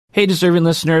Hey, deserving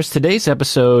listeners, today's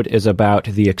episode is about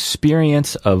the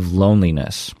experience of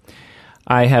loneliness.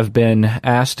 I have been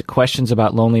asked questions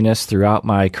about loneliness throughout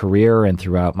my career and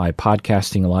throughout my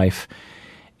podcasting life.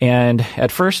 And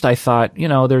at first I thought,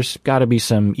 there's got to be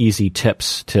some easy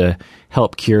tips to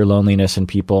help cure loneliness in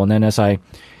people. And then as I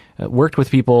worked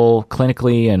with people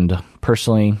clinically and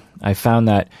personally, I found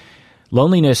that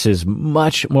loneliness is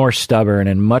much more stubborn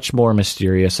and much more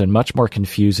mysterious and much more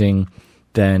confusing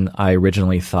than I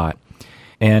originally thought.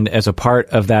 And as a part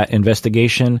of that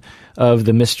investigation of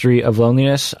the mystery of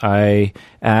loneliness, I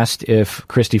asked if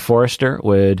Christy Forrester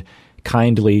would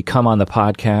kindly come on the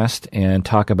podcast and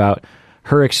talk about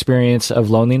her experience of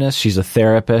loneliness. She's a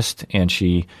therapist and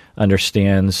she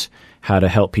understands how to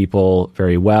help people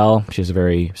very well. She has a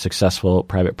very successful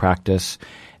private practice,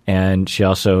 and she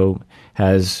also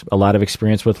has a lot of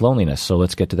experience with loneliness. So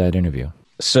let's get to that interview.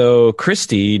 So,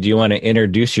 Christy, do you want to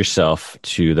introduce yourself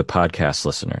to the podcast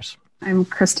listeners? I'm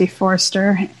Christy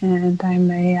Forrester, and I'm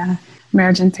a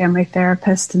marriage and family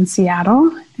therapist in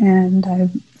Seattle, and I'm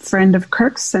a friend of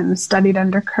Kirk's and studied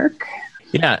under Kirk.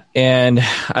 Yeah, and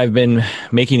I've been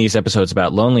making these episodes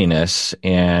about loneliness,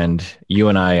 and you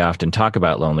and I often talk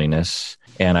about loneliness,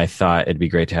 and I thought it'd be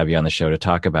great to have you on the show to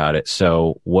talk about it.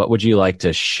 So what would you like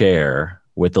to share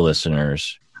with the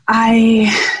listeners?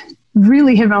 I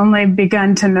really have only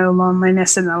begun to know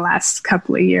loneliness in the last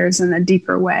couple of years in a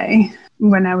deeper way.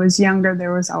 When I was younger,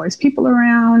 there was always people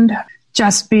around.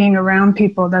 Just being around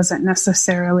people doesn't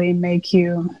necessarily make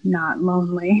you not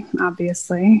lonely,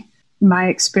 obviously. My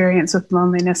experience with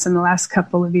loneliness in the last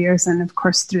couple of years, and of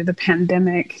course through the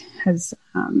pandemic, has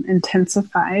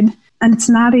intensified. And it's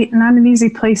not an easy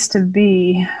place to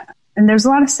be. And there's a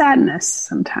lot of sadness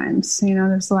sometimes,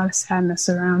 there's a lot of sadness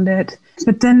around it.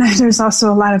 But then there's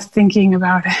also a lot of thinking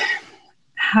about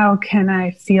how can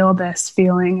I feel this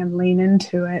feeling and lean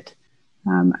into it.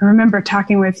 I remember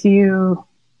talking with you,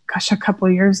 a couple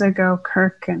of years ago,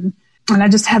 Kirk, and I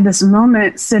just had this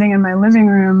moment sitting in my living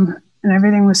room and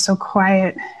everything was so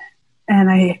quiet. And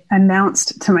I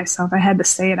announced to myself, I had to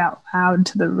say it out loud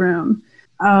to the room,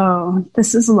 oh,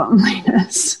 this is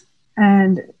loneliness.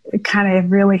 And it kind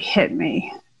of really hit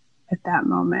me at that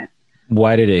moment.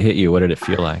 Why did it hit you? What did it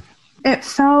feel like? It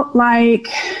felt like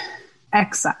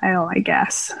exile, I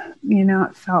guess.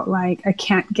 It felt like I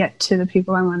can't get to the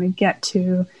people I want to get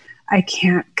to. I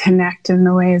can't connect in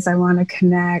the ways I want to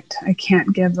connect. I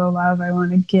can't give the love I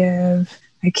want to give.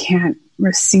 I can't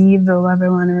receive the love I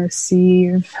want to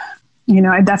receive.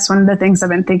 That's one of the things I've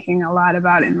been thinking a lot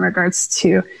about in regards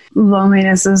to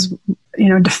loneliness is,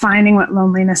 defining what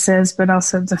loneliness is, but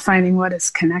also defining what is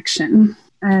connection.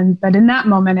 But in that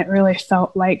moment, it really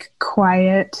felt like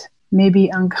quiet, maybe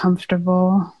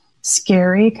uncomfortable,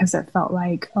 scary, because it felt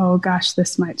like, oh gosh,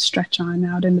 this might stretch on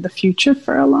out into the future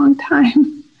for a long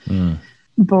time.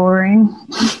 Boring.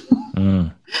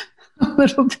 A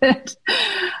little bit.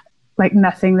 Like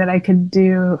nothing that I could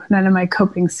do, none of my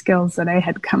coping skills that I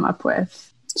had come up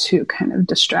with to kind of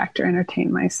distract or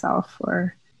entertain myself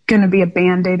were going to be a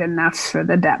Band-Aid enough for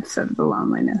the depth of the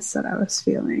loneliness that I was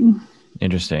feeling.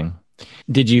 Interesting.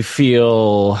 Did you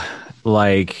feel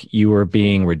like you were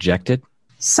being rejected?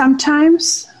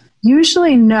 Sometimes.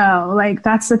 Usually no. Like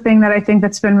that's the thing that I think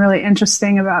that's been really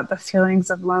interesting about the feelings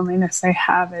of loneliness I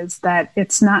have is that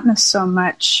it's not so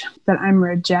much that I'm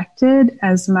rejected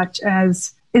as much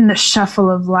as in the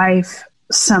shuffle of life,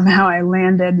 somehow I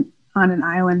landed on an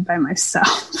island by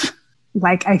myself.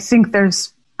 Like, I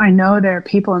know there are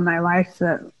people in my life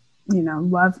that,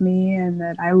 love me and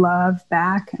that I love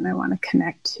back and I want to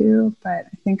connect to. But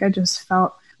I think I just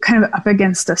felt kind of up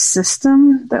against a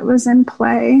system that was in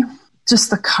play. Just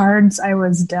the cards I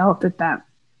was dealt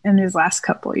in these last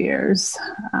couple of years.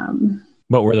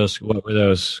 What were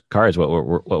those cards? What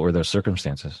were those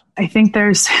circumstances? I think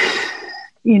there's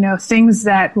things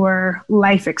that were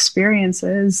life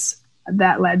experiences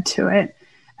that led to it,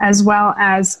 as well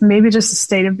as maybe just a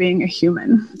state of being a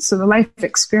human. So the life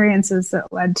experiences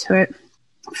that led to it,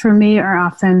 for me, are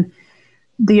often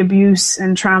the abuse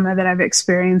and trauma that I've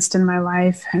experienced in my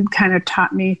life and kind of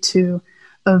taught me to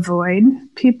avoid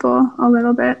people a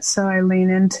little bit. So I lean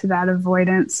into that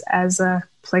avoidance as a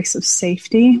place of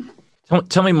safety.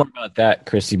 Tell me more about that,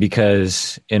 Christy,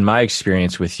 because in my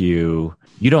experience with you,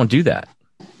 you don't do that.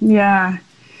 Yeah,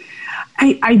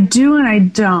 I do and I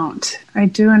don't. I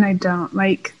do and I don't.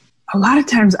 Like a lot of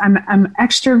times I'm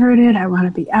extroverted. I want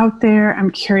to be out there.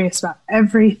 I'm curious about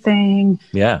everything.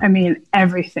 Yeah. I mean,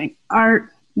 everything. Art,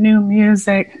 new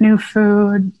music, new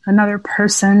food, another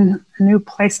person, a new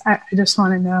place. I just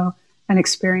want to know an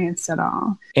experience at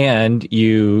all. And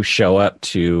you show up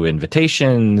to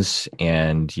invitations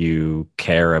and you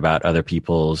care about other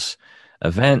people's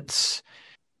events.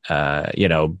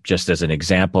 Just as an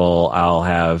example, I'll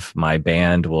have my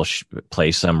band will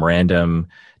play some random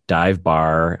dive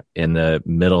bar in the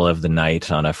middle of the night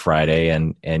on a Friday,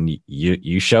 and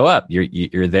you show up.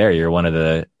 You're there. You're one of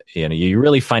the, you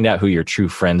really find out who your true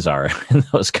friends are in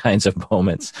those kinds of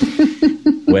moments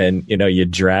when, you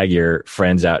drag your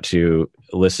friends out to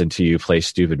listen to you play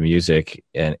stupid music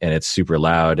and it's super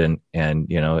loud and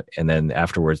then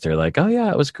afterwards they're like, oh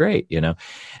yeah, it was great,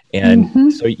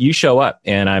 and so you show up,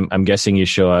 and I'm guessing you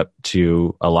show up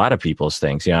to a lot of people's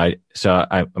things, so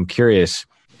I'm curious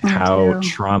how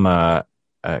trauma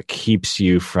keeps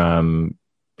you from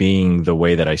being the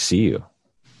way that I see you.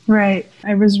 Right.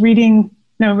 I was listening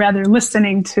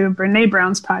to Brene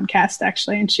Brown's podcast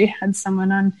actually, and she had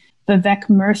someone on, Vivek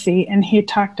Murthy, and he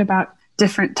talked about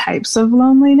different types of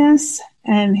loneliness.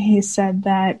 And he said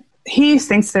that he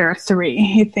thinks there are three.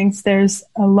 He thinks there's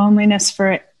a loneliness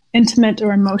for intimate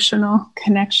or emotional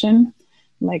connection,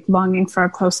 like longing for a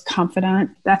close confidant.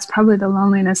 That's probably the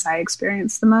loneliness I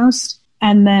experience the most.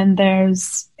 And then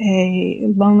there's a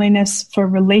loneliness for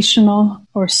relational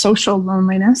or social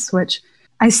loneliness, which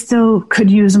I still could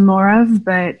use more of,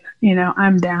 but,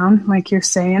 I'm down, like you're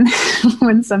saying.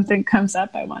 When something comes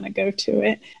up, I want to go to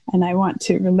it and I want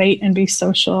to relate and be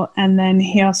social. And then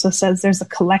he also says there's a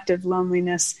collective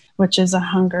loneliness, which is a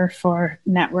hunger for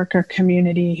network or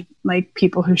community, like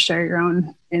people who share your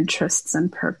own interests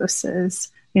and purposes.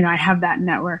 I have that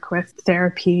network with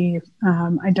therapy.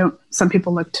 Some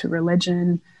people look to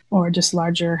religion or just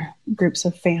larger groups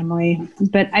of family.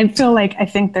 But I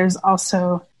think there's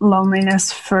also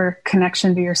loneliness for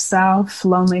connection to yourself,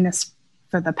 loneliness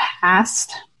for the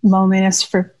past, loneliness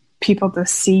for people to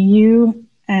see you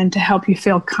and to help you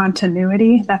feel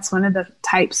continuity. That's one of the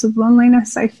types of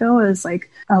loneliness I feel, is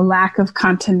like a lack of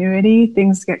continuity.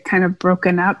 Things get kind of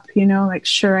broken up,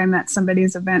 sure, I'm at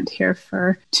somebody's event here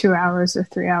for 2 hours or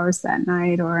 3 hours that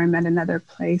night, or I'm at another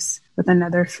place with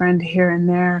another friend here and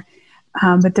there.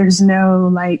 But there's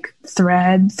no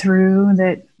thread through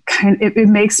that. It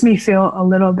makes me feel a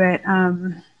little bit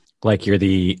like you're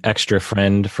the extra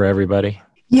friend for everybody.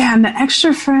 Yeah, I'm the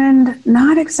extra friend,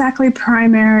 not exactly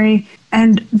primary,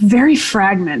 and very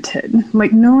fragmented.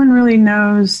 No one really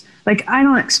knows. I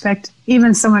don't expect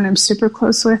even someone I'm super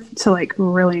close with to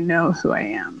really know who I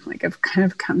am. I've kind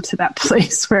of come to that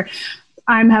place where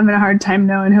I'm having a hard time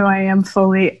knowing who I am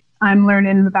fully. I'm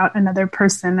learning about another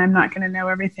person. I'm not going to know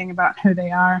everything about who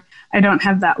they are. I don't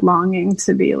have that longing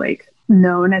to be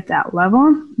known at that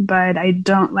level, but I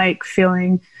don't like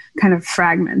feeling kind of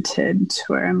fragmented to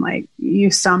where I'm you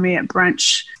saw me at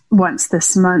brunch once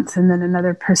this month, and then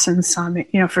another person saw me,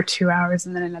 for 2 hours,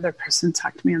 and then another person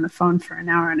talked to me on the phone for an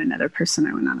hour, and another person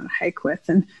I went on a hike with.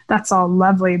 And that's all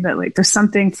lovely, but there's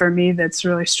something for me that's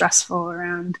really stressful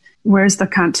around where's the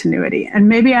continuity. And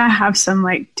maybe I have some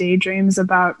daydreams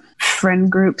about friend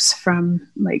groups from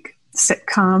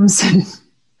sitcoms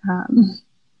and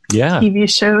TV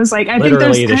shows. I literally, think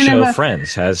there's the kind show of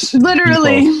Friends has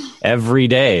literally every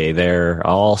day. They're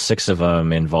all 6 of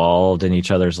them involved in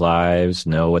each other's lives,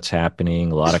 know what's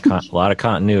happening. A lot of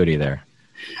continuity there.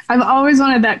 I've always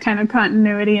wanted that kind of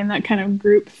continuity and that kind of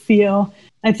group feel.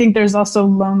 I think there's also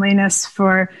loneliness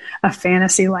for a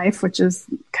fantasy life, which is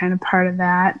kind of part of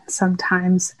that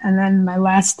sometimes. And then my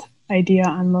last idea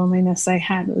on loneliness I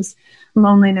had was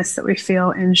loneliness that we feel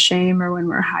in shame or when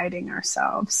we're hiding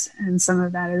ourselves. And some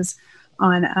of that is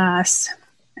on us.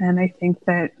 And I think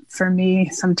that for me,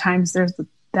 sometimes there's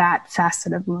that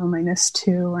facet of loneliness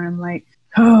too, where I'm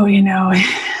I'm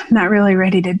not really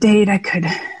ready to date.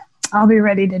 I'll be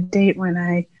ready to date when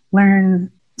I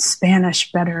learn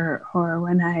Spanish better, or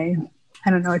when I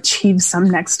achieve some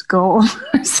next goal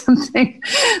or something.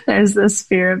 There's this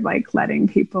fear of letting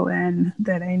people in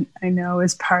that I know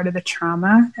is part of the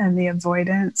trauma and the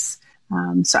avoidance.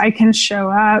 So I can show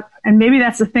up, and maybe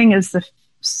that's the thing, is the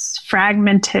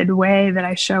fragmented way that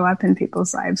I show up in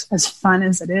people's lives, as fun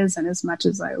as it is and as much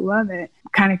as I love it,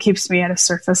 kind of keeps me at a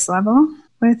surface level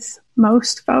with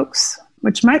most folks,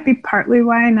 which might be partly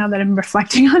why, now that I'm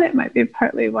reflecting on it, might be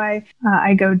partly why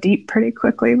I go deep pretty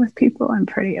quickly with people. I'm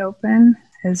pretty open,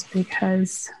 is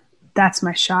because that's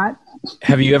my shot.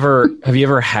 Have you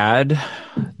ever had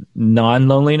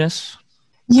non-loneliness?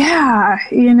 Yeah,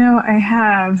 I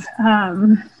have.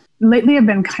 Lately, I've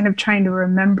been kind of trying to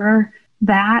remember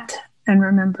that and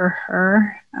remember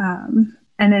her. And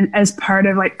then as part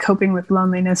of coping with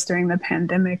loneliness during the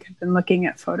pandemic, I've been looking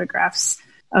at photographs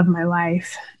of my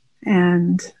life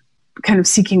and kind of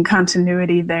seeking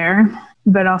continuity there.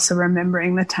 but also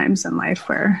remembering the times in life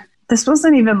where this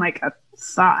wasn't even like a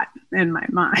thought in my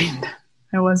mind.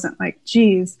 I wasn't like,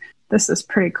 geez, this is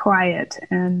pretty quiet,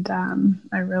 and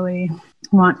I really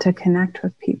want to connect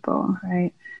with people,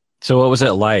 right? So what was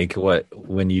it like? It's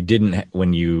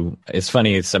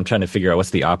funny, I'm trying to figure out what's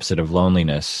the opposite of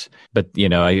loneliness, but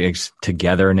it's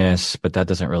togetherness, but that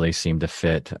doesn't really seem to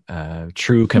fit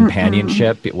true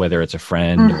companionship, whether it's a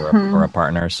friend or a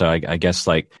partner. So I guess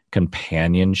like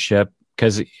companionship,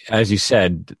 because as you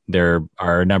said, there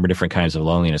are a number of different kinds of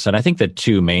loneliness. And I think the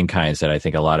two main kinds that I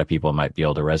think a lot of people might be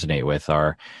able to resonate with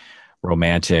are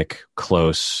romantic,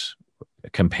 close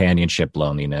companionship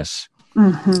loneliness.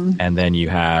 And then you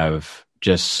have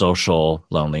just social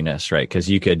loneliness, right? Because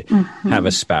you could have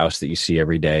a spouse that you see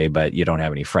every day, but you don't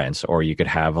have any friends. Or you could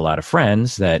have a lot of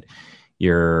friends that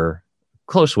you're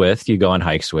close with, you go on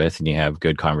hikes with, and you have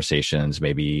good conversations,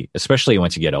 maybe, especially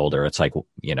once you get older. It's like,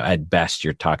 at best,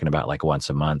 you're talking about like once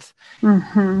a month,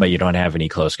 but you don't have any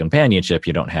close companionship.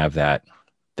 You don't have that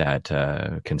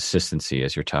consistency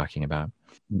as you're talking about.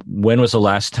 When was the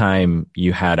last time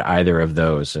you had either of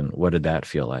those, and what did that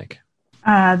feel like?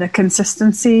 The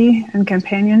consistency and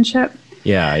companionship.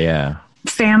 Yeah.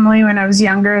 Family when I was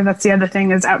younger. That's the other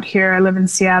thing is out here. I live in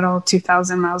Seattle,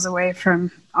 2,000 miles away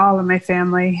from all of my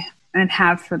family, and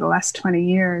have for the last 20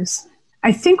 years.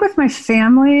 I think with my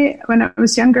family, when I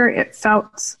was younger, it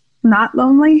felt not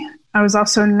lonely. I was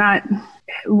also not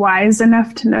wise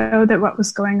enough to know that what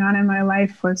was going on in my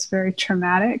life was very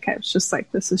traumatic. I was just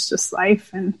like, this is just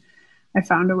life. And I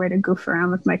found a way to goof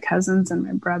around with my cousins and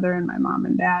my brother and my mom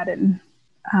and dad. And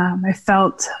I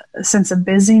felt a sense of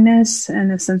busyness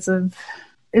and a sense of,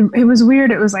 it was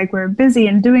weird. It was like we were busy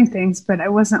and doing things, but I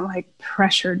wasn't like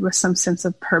pressured with some sense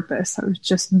of purpose. I was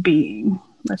just being.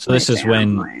 So this is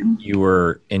when you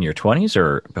were in your 20s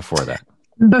or before that?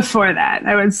 Before that,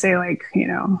 I would say like,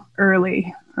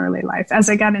 early life. As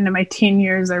I got into my teen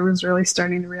years, I was really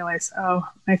starting to realize, oh,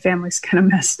 my family's kind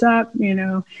of messed up,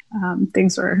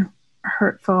 things were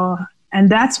hurtful. And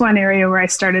that's one area where I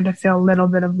started to feel a little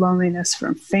bit of loneliness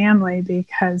from family,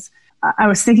 because I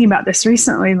was thinking about this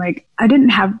recently. Like I didn't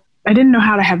know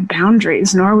how to have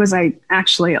boundaries, nor was I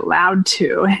actually allowed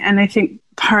to. And I think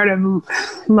part of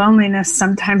loneliness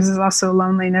sometimes is also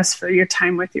loneliness for your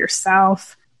time with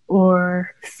yourself,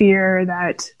 or fear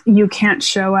that you can't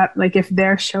show up. Like if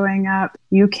they're showing up,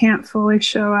 you can't fully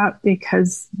show up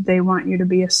because they want you to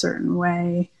be a certain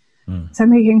way. Is that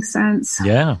making sense?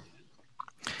 Yeah.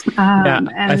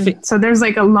 So there's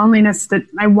like a loneliness that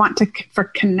I want for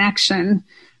connection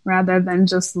rather than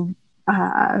just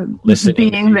listening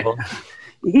being to people.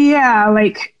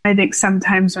 Like I think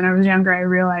sometimes when I was younger, I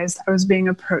realized I was being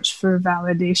approached for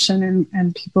validation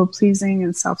and people pleasing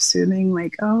and self-soothing,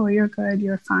 like, oh, you're good,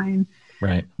 you're fine.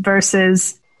 Right.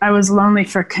 Versus I was lonely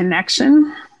for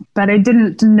connection, but I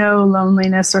didn't know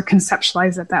loneliness or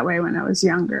conceptualize it that way when I was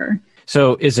younger.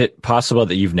 So is it possible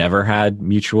that you've never had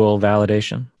mutual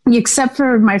validation? Except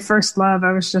for my first love.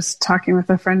 I was just talking with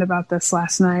a friend about this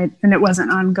last night, and it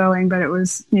wasn't ongoing, but it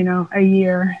was, a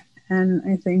year. And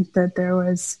I think that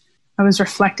I was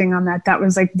reflecting on that. That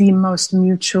was like the most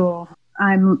mutual.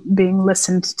 I'm being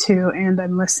listened to and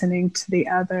I'm listening to the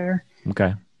other.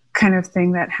 Okay. Kind of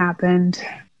thing that happened.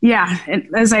 Yeah.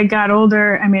 As I got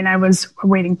older, I was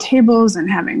waiting tables and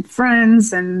having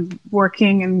friends and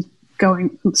working and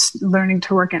learning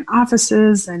to work in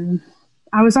offices. And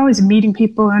I was always meeting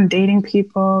people and dating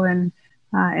people. And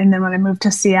then when I moved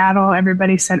to Seattle,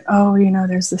 everybody said, oh,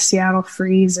 there's the Seattle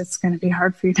freeze. It's going to be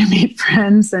hard for you to meet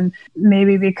friends. And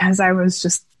maybe because I was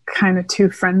just kind of too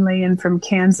friendly and from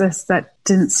Kansas, that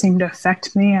didn't seem to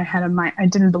affect me. I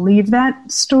didn't believe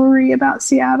that story about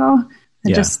Seattle.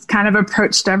 I just kind of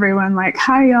approached everyone like,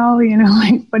 hi, y'all,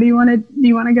 like, what do you want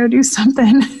to go do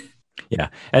something? Yeah.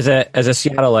 As a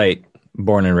Seattleite,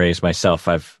 born and raised myself,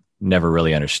 I've never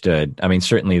really understood.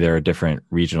 Certainly there are different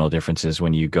regional differences.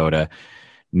 When you go to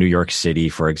New York City,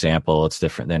 for example, it's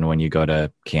different than when you go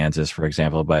to Kansas, for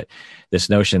example. But this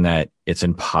notion that it's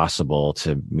impossible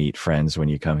to meet friends when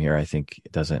you come here, I think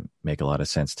it doesn't make a lot of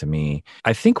sense to me.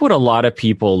 I think what a lot of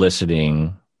people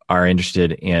listening are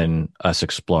interested in us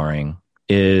exploring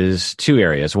is two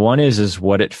areas. One is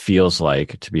what it feels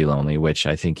like to be lonely, which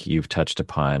I think you've touched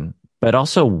upon, but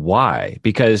also why.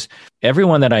 Because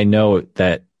everyone that I know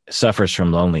that suffers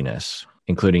from loneliness,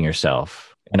 including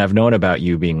yourself, and I've known about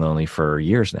you being lonely for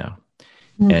years now,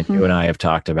 and you and I have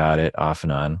talked about it off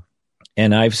and on,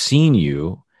 and I've seen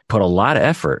you put a lot of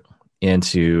effort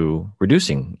into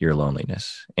reducing your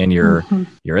loneliness. And you're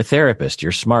a therapist,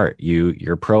 you're smart,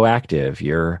 you're proactive,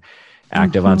 you're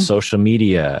active on social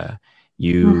media,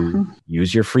 You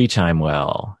use your free time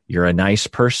well. You're a nice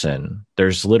person.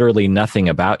 There's literally nothing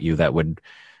about you that would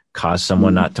cause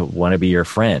someone not to want to be your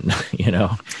friend,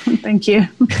 Thank you.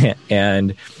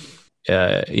 And,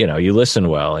 you listen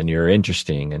well and you're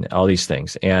interesting and all these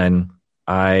things. And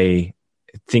I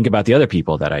think about the other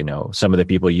people that I know, some of the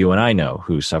people you and I know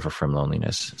who suffer from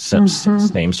loneliness, same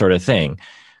sort of thing,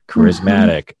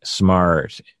 charismatic,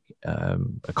 smart,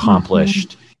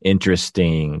 accomplished,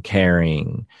 interesting,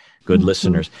 caring, good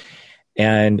listeners.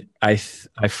 And I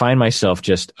find myself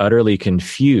just utterly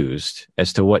confused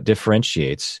as to what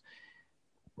differentiates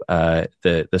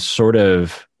the sort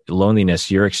of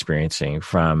loneliness you're experiencing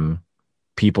from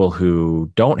people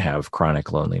who don't have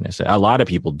chronic loneliness. A lot of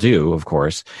people do, of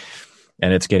course,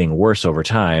 and it's getting worse over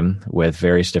time with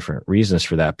various different reasons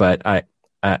for that. But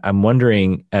I'm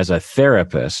wondering, as a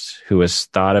therapist who has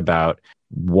thought about,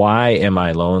 why am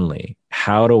I lonely?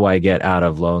 How do I get out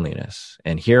of loneliness?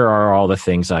 And here are all the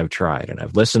things I've tried, and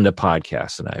I've listened to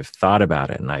podcasts, and I've thought about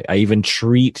it. And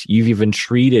you've even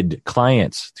treated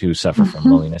clients who suffer from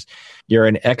loneliness. You're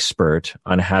an expert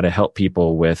on how to help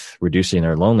people with reducing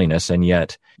their loneliness, and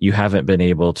yet you haven't been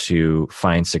able to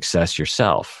find success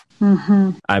yourself.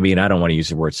 I mean, I don't want to use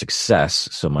the word success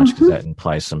so much because that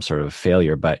implies some sort of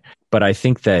failure, but I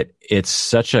think that it's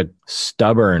such a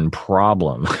stubborn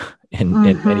problem in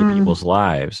many people's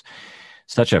lives,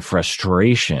 such a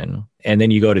frustration. And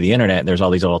then you go to the internet and there's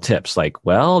all these little tips like,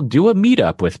 well, do a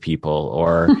meetup with people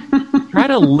or try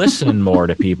to listen more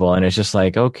to people. And it's just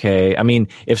like, okay. I mean,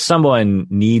 if someone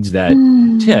needs that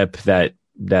tip, that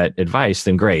advice,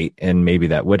 then great. And maybe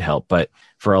that would help. But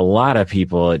for a lot of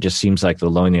people, it just seems like the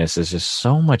loneliness is just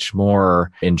so much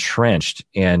more entrenched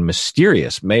and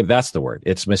mysterious. Maybe that's the word.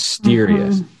 It's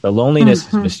mysterious. The loneliness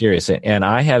is mysterious. And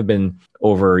I have been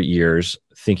over years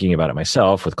thinking about it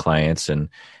myself with clients and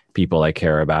people I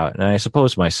care about, and I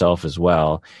suppose myself as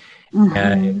well.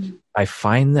 And I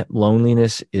find that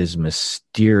loneliness is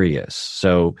mysterious.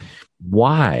 So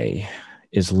why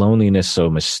is loneliness so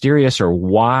mysterious, or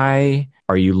why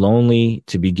are you lonely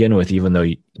to begin with, even though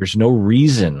there's no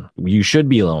reason you should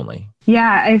be lonely?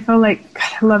 Yeah, I feel like, God,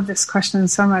 I love this question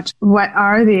so much. What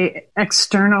are the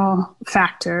external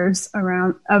factors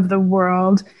of the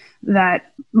world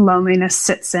that loneliness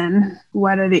sits in?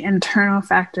 What are the internal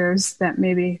factors that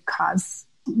maybe cause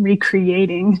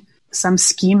recreating some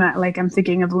schema? Like, I'm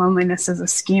thinking of loneliness as a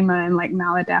schema and like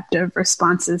maladaptive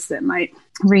responses that might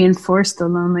reinforce the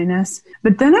loneliness.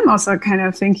 But then I'm also kind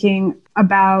of thinking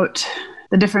about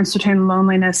the difference between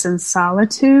loneliness and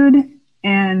solitude.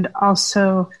 And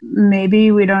also, maybe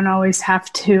we don't always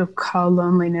have to call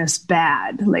loneliness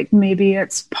bad. Like, maybe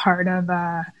it's part of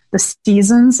the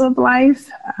seasons of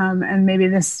life. And maybe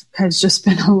this has just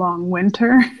been a long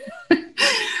winter.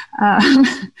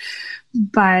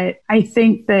 But I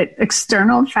think that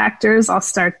external factors, I'll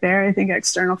start there. I think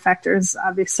external factors,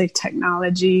 obviously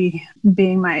technology,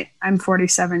 I'm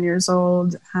 47 years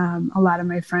old. A lot of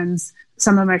my friends,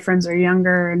 some of my friends are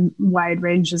younger and wide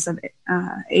ranges of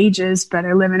ages, but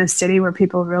I live in a city where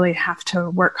people really have to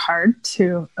work hard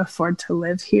to afford to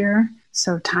live here.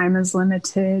 So time is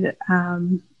limited.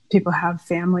 People have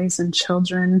families and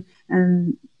children,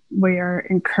 and we are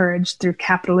encouraged through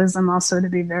capitalism also to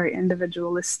be very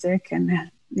individualistic and,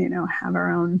 have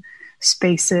our own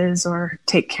spaces or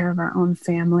take care of our own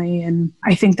family. And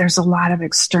I think there's a lot of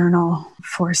external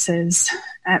forces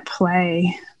at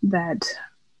play that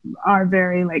are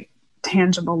very like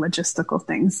tangible logistical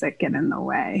things that get in the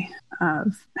way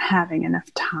of having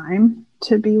enough time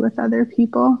to be with other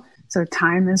people. So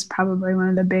time is probably one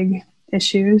of the big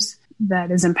issues that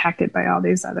is impacted by all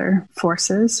these other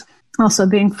forces. Also,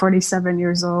 being 47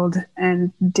 years old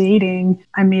and dating,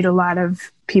 I meet a lot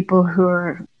of people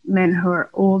men who are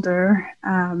older,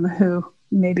 who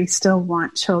maybe still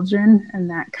want children. And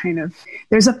that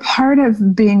there's a part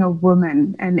of being a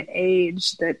woman and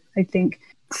age that I think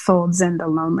folds into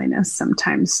loneliness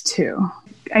sometimes too.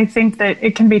 I think that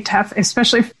it can be tough,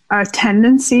 especially a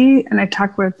tendency, and I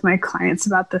talk with my clients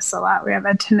about this a lot, we have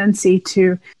a tendency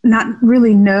to not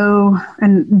really know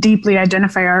and deeply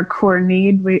identify our core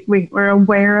need. We're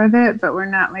aware of it, but we're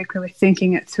not like really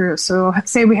thinking it through. So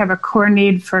say we have a core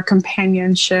need for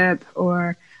companionship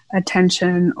or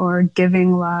attention or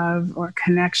giving love or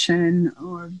connection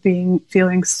or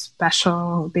feeling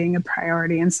special, being a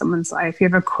priority in someone's life. You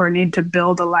have a core need to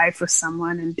build a life with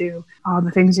someone and do all the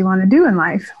things you want to do in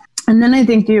life. And then I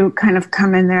think you kind of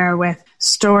come in there with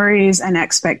stories and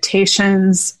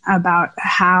expectations about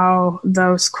how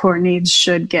those core needs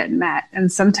should get met. And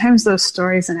sometimes those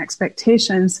stories and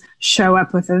expectations show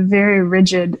up with a very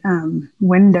rigid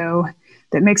window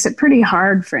that makes it pretty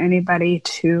hard for anybody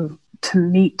to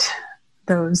meet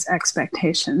those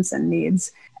expectations and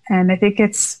needs. And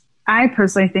I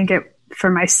personally think for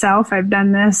myself, I've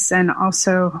done this and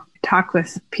also talk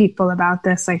with people about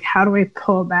this, like how do we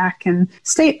pull back and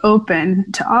stay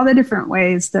open to all the different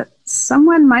ways that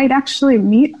someone might actually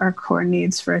meet our core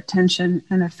needs for attention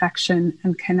and affection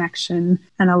and connection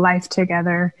and a life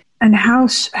together. And how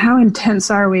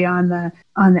intense are we on the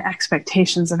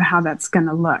expectations of how that's going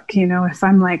to look? You know, if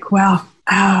I'm like, well,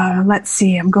 let's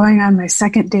see, I'm going on my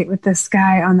second date with this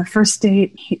guy. On the first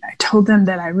date, I told him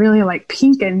that I really like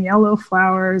pink and yellow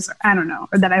flowers, or I don't know,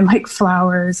 or that I like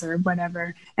flowers or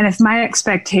whatever. And if my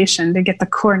expectation to get the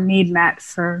core need met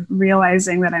for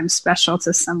realizing that I'm special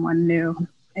to someone new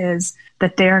is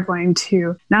that they're going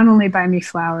to not only buy me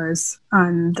flowers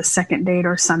on the second date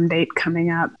or some date coming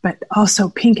up, but also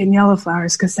pink and yellow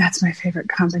flowers, because that's my favorite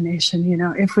combination. You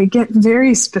know, if we get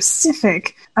very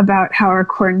specific about how our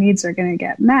core needs are going to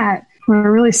get met,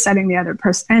 we're really setting the other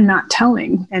person and not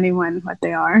telling anyone what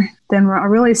they are, then we're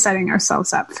really setting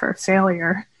ourselves up for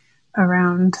failure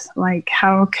around like,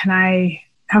 how can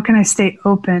I stay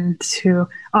open to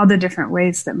all the different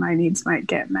ways that my needs might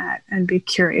get met and be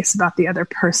curious about the other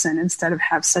person instead of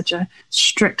have such a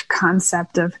strict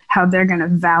concept of how they're going to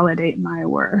validate my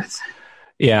worth.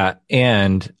 Yeah.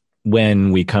 And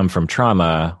when we come from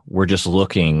trauma, we're just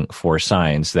looking for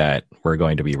signs that we're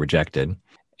going to be rejected.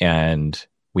 And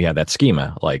we have that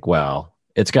schema like, well,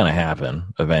 it's going to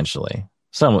happen eventually.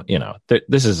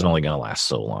 This isn't only going to last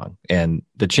so long. And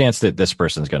the chance that this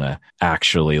person's going to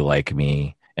actually like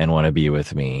me and want to be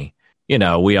with me, you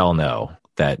know, we all know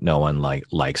that no one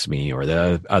likes me, or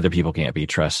the other people can't be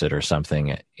trusted or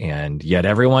something. And yet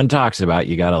everyone talks about,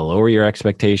 you got to lower your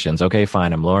expectations. Okay,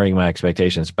 fine. I'm lowering my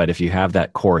expectations. But if you have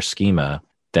that core schema,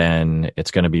 then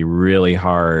it's going to be really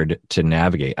hard to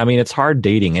navigate. I mean, it's hard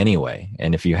dating anyway.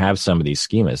 And if you have some of these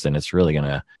schemas, then it's really going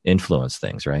to influence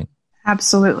things, right?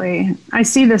 Absolutely. I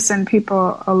see this in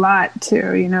people a lot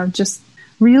too, you know, just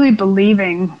really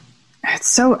believing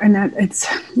it's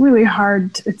really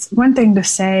hard. It's one thing to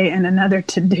say and another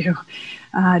to do,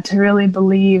 to really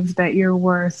believe that you're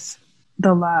worth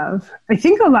the love. I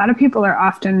think a lot of people are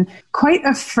often quite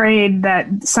afraid that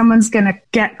someone's going to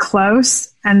get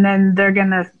close and then they're going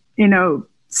to, you know,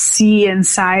 see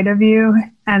inside of you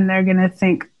and they're going to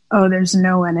think, oh, there's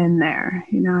no one in there.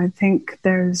 You know, I think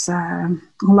there's a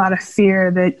lot of fear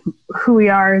that who we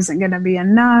are isn't going to be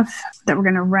enough, that we're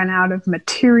going to run out of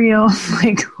material,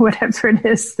 like whatever it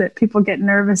is that people get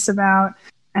nervous about,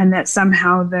 and that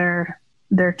somehow their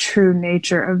true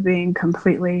nature of being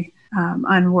completely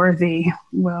unworthy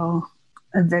will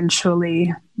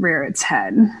eventually rear its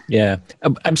head. Yeah.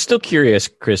 I'm still curious,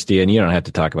 Christy, and you don't have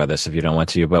to talk about this if you don't want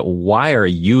to, but why are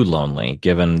you lonely,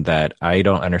 given that I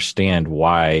don't understand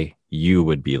why you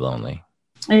would be lonely?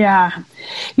 Yeah.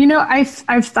 You know, I've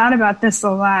thought about this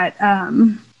a lot.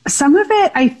 Some of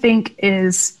it, I think,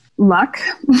 is luck.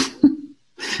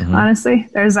 Mm-hmm. Honestly,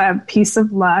 there's a piece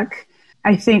of luck.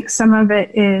 I think some of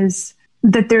it is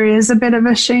that there is a bit of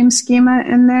a shame schema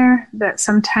in there, that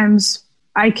sometimes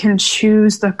I can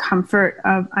choose the comfort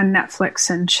of a Netflix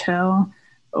and chill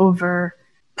over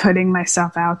putting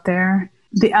myself out there.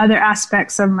 The other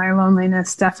aspects of my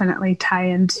loneliness definitely tie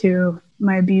into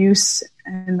my abuse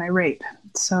and my rape.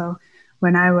 So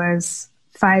when I was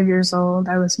 5 years old,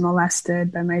 I was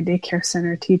molested by my daycare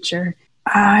center teacher.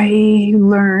 I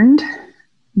learned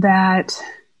that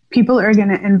people are going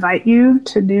to invite you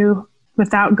to do,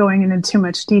 without going into too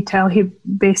much detail, he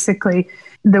basically,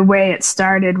 the way it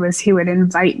started was he would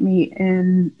invite me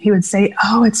in. He would say,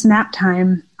 oh, it's nap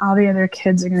time. All the other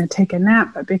kids are going to take a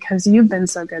nap, but because you've been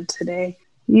so good today,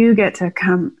 you get to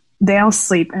come. They'll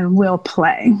sleep and we'll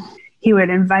play. He would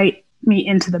invite me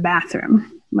into the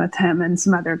bathroom with him and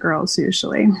some other girls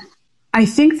usually. I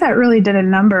think that really did a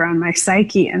number on my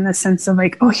psyche in the sense of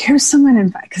like, oh, here's someone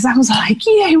invite. Because I was like,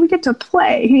 yay, we get to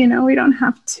play. You know, we don't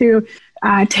have to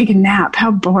take a nap.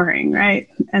 How boring, right?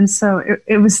 And so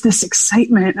it was this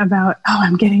excitement about, oh,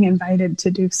 I'm getting invited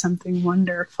to do something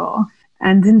wonderful.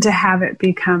 And then to have it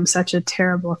become such a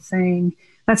terrible thing.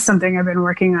 That's something I've been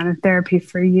working on in therapy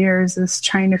for years, is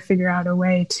trying to figure out a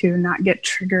way to not get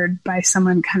triggered by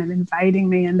someone kind of inviting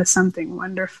me into something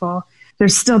wonderful.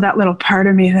 There's still that little part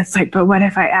of me that's like, but what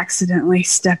if I accidentally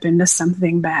step into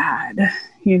something bad?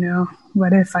 You know,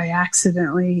 what if I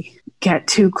accidentally get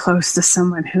too close to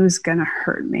someone who's going to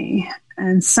hurt me?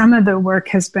 And some of the work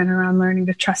has been around learning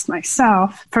to trust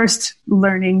myself. First,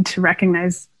 learning to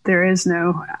recognize there is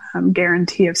no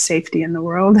guarantee of safety in the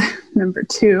world. Number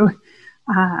two,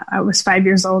 I was 5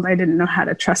 years old. I didn't know how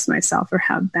to trust myself or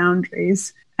have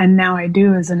boundaries. And now I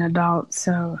do as an adult.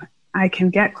 So I can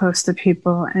get close to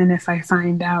people. And if I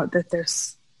find out that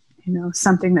there's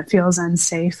something that feels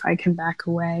unsafe, I can back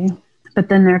away. But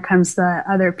then there comes the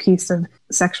other piece of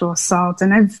sexual assault.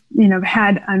 And I've,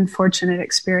 had unfortunate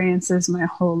experiences my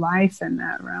whole life in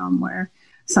that realm where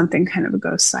something kind of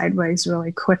goes sideways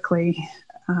really quickly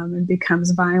and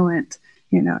becomes violent.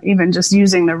 Even just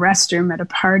using the restroom at a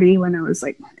party when I was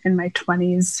like in my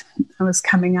 20s, I was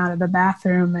coming out of the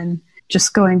bathroom and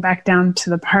just going back down to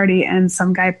the party, and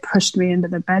some guy pushed me into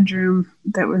the bedroom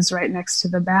that was right next to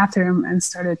the bathroom and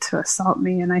started to assault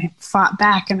me. And I fought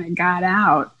back and I got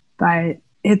out. But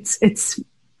it's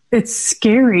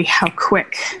scary how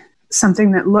quick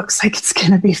something that looks like it's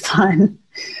going to be fun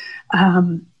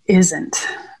isn't.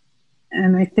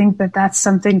 And I think that that's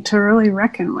something to really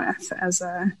reckon with as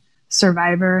a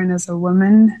survivor and as a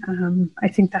woman. I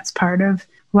think that's part of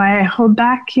why I hold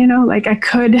back, I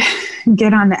could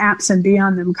get on the apps and be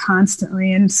on them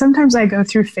constantly. And sometimes I go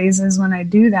through phases when I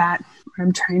do that, where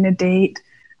I'm trying to date.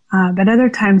 But other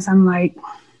times I'm like,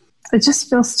 it just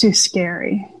feels too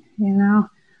scary,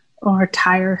 or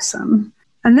tiresome.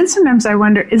 And then sometimes I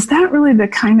wonder, is that really the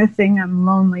kind of thing I'm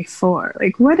lonely for?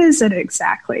 Like, what is it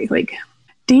exactly? Like,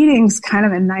 dating's kind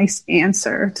of a nice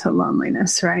answer to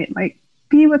loneliness, right? Like,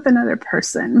 be with another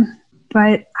person.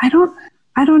 But I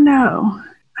don't know.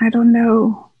 I don't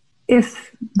know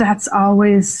if that's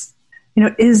always,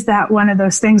 is that one of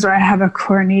those things where I have a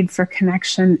core need for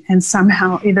connection and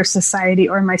somehow either society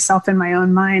or myself in my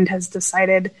own mind has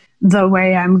decided the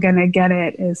way I'm going to get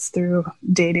it is through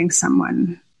dating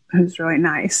someone who's really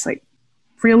nice. Like,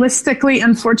 realistically,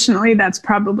 unfortunately, that's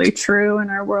probably true in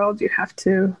our world. You have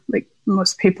to,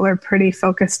 most people are pretty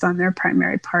focused on their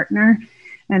primary partner.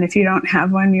 And if you don't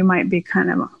have one, you might be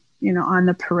kind of, on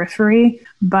the periphery.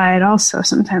 But also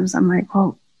sometimes I'm like,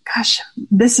 well, gosh,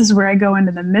 this is where I go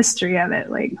into the mystery of it.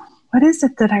 Like, what is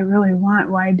it that I really want?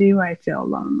 Why do I feel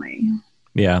lonely?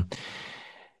 Yeah.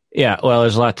 Yeah. Well,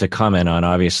 there's a lot to comment on.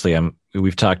 Obviously,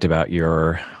 we've talked about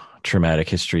your traumatic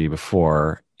history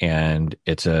before, and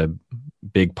it's a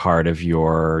big part of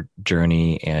your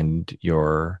journey and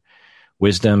your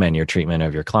wisdom and your treatment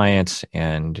of your clients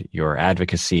and your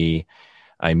advocacy.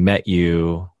 I met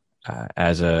you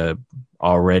as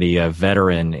already a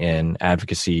veteran in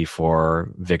advocacy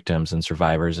for victims and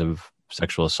survivors of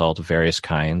sexual assault of various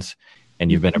kinds.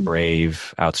 And you've been a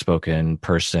brave, outspoken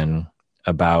person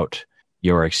about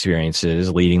your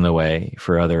experiences, leading the way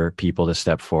for other people to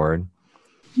step forward.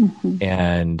 Mm-hmm.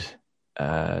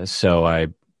 And so I,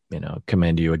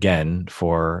 commend you again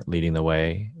for leading the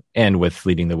way, and with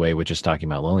leading the way with just talking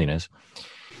about loneliness.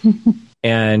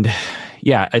 And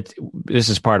yeah, this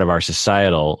is part of our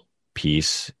societal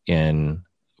piece in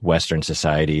Western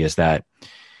society, is that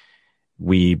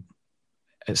we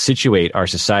situate our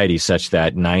society such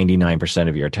that 99%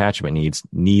 of your attachment needs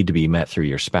need to be met through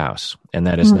your spouse. And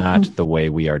that is not the way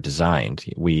we are designed.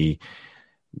 We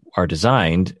are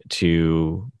designed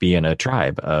to be in a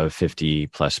tribe of 50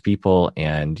 plus people.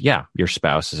 And yeah, your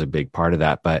spouse is a big part of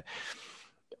that, but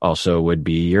also would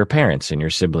be your parents and your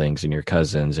siblings and your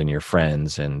cousins and your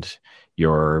friends and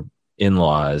your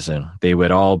in-laws, and they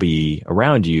would all be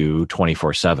around you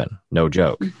 24/7. No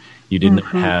joke. You didn't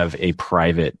have a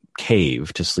private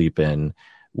cave to sleep in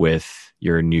with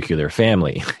your nuclear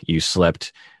family. You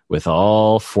slept with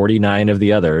all 49 of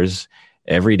the others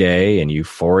every day, and you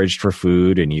foraged for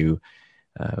food, and you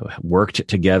worked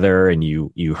together, and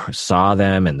you saw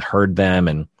them and heard them.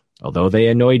 And although they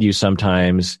annoyed you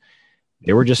sometimes,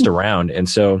 they were just around. And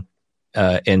so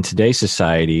in today's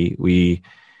society, we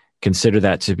consider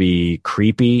that to be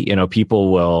creepy.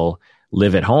 People will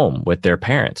live at home with their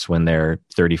parents when they're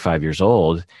 35 years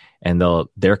old, and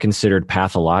they're considered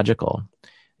pathological.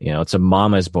 It's a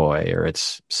mama's boy, or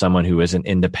it's someone who isn't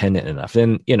independent enough.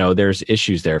 And, there's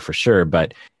issues there for sure.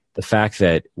 But the fact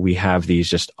that we have these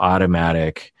just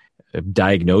automatic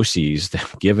diagnoses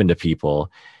given to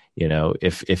people,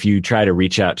 if you try to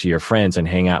reach out to your friends and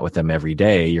hang out with them every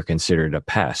day, you're considered a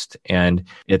pest. And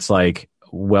it's like,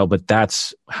 well, but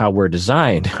that's how we're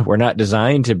designed. We're not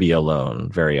designed to be alone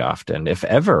very often, if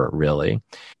ever, really.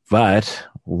 But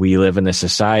we live in this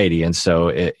society, and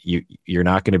so you're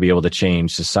not going to be able to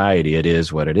change society. It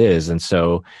is what it is. And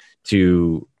so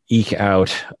to eke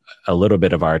out a little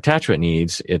bit of our attachment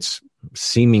needs, it's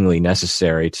seemingly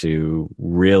necessary to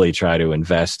really try to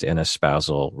invest in a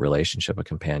spousal relationship, a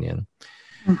companion.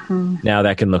 Now,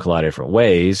 that can look a lot of different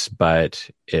ways, but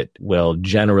it will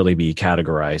generally be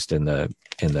categorized in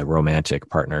the romantic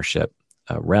partnership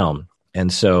realm.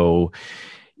 And so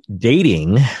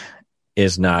dating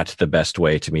is not the best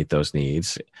way to meet those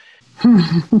needs.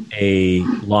 A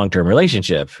long-term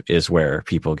relationship is where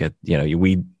people get,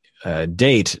 we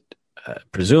date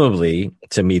presumably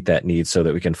to meet that need so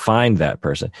that we can find that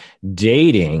person.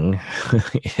 Dating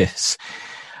is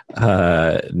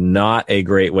not a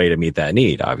great way to meet that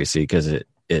need, obviously, because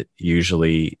it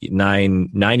usually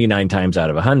 99 times out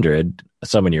of 100,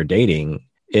 someone you're dating,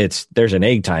 there's an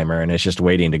egg timer and it's just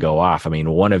waiting to go off. I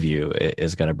mean, one of you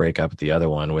is going to break up with the other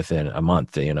one within a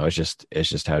month. It's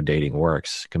just how dating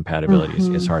works. Compatibility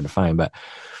is hard to find. But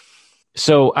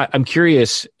so I'm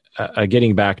curious,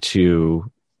 getting back to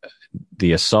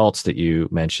the assaults that you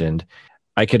mentioned,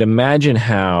 I could imagine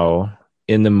how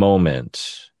in the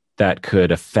moment that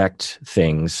could affect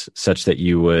things such that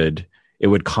it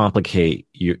would complicate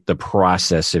the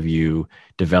process of you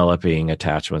developing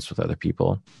attachments with other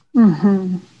people.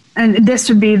 Mm-hmm. And this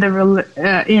would be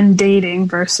in dating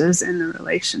versus in the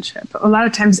relationship. A lot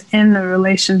of times in the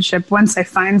relationship, once I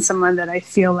find someone that I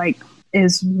feel like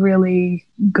is really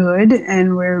good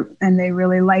and they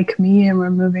really like me and we're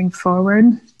moving forward,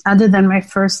 other than my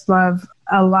first love,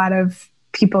 a lot of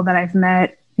people that I've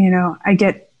met,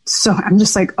 I'm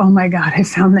just like, oh my God, I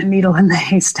found the needle in the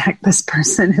haystack. This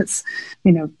person is,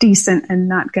 decent and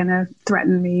not going to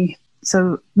threaten me.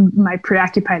 So my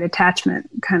preoccupied attachment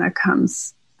kind of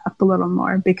comes up a little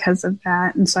more because of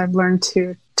that. And so I've learned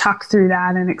to talk through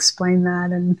that and explain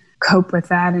that and cope with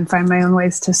that and find my own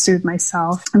ways to soothe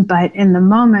myself. But in the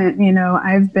moment,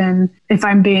 if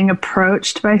I'm being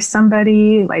approached by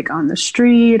somebody like on the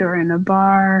street or in a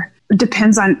bar, it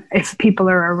depends on if people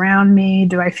are around me.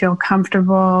 Do I feel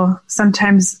comfortable?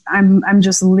 Sometimes I'm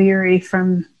just leery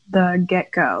from the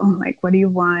get-go. Like, what do you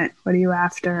want? What are you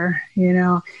after?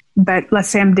 But let's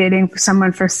say I'm dating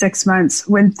someone for 6 months.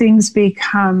 When things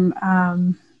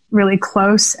become really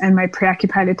close and my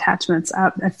preoccupied attachment's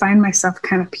up, I find myself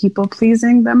kind of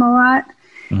people-pleasing them a lot.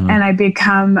 Mm-hmm. And I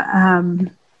become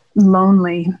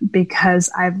lonely because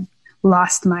I've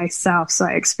lost myself. So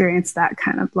I experience that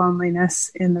kind of loneliness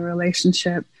in the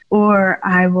relationship. Or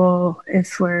I will,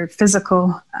 if we're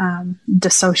physical,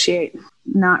 dissociate,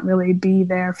 not really be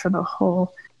there for the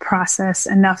whole process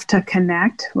enough to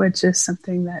connect, which is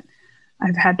something that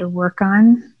I've had to work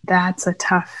on. That's a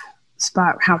tough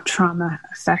spot, how trauma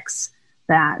affects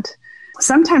that.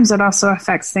 Sometimes it also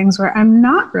affects things where I'm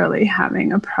not really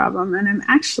having a problem and I'm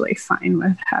actually fine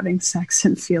with having sex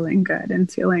and feeling good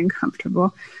and feeling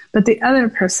comfortable. But the other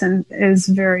person is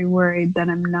very worried that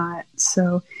I'm not.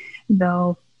 So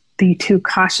they'll be too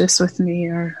cautious with me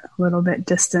or a little bit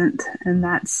distant. And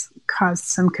that's caused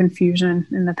some confusion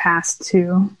in the past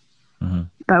too. Mm-hmm.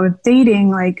 But with dating,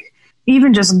 like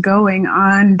even just going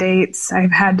on dates,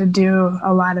 I've had to do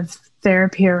a lot of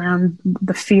therapy around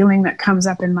the feeling that comes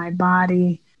up in my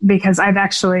body because I've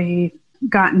actually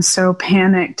gotten so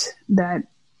panicked that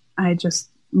I just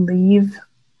leave.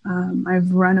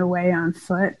 I've run away on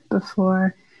foot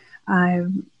before.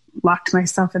 I've locked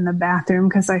myself in the bathroom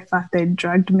because I thought they'd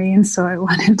drugged me. And so I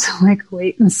wanted to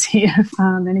wait and see if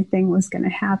anything was going to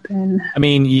happen. I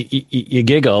mean, you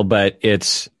giggle, but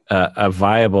it's a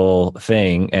viable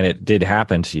thing and it did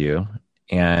happen to you.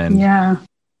 And yeah.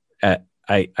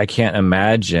 I can't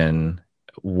imagine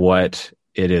what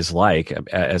it is like.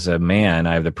 As a man,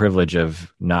 I have the privilege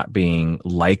of not being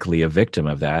likely a victim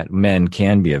of that. Men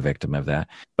can be a victim of that,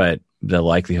 but the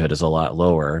likelihood is a lot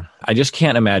lower. I just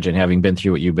can't imagine having been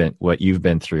through what you've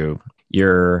been through.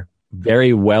 You're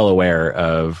very well aware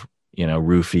of,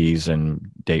 roofies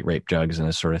and date rape drugs and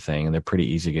this sort of thing, and they're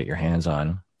pretty easy to get your hands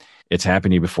on. It's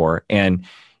happened to you before, and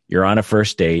you're on a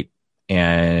first date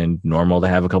and normal to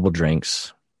have a couple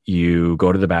drinks. You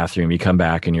go to the bathroom, you come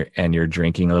back and you're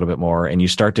drinking a little bit more and you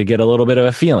start to get a little bit of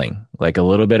a feeling, like a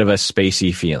little bit of a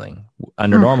spacey feeling.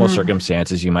 Under normal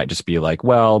circumstances, you might just be like,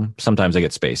 well, sometimes I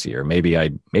get spacey, or maybe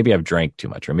I've drank too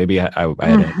much, or maybe I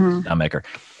had a stomach,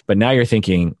 but now you're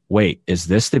thinking, wait, is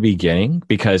this the beginning?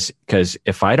 Because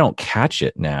if I don't catch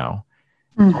it now,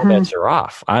 all bets are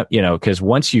off. Because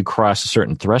once you cross a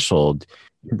certain threshold,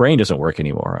 your brain doesn't work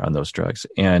anymore on those drugs.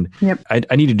 And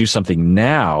I need to do something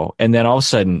now. And then all of a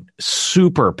sudden,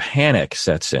 super panic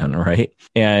sets in, right?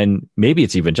 And maybe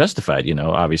it's even justified.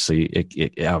 Obviously,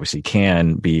 it obviously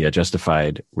can be a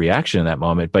justified reaction in that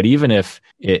moment. But even if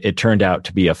it turned out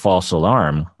to be a false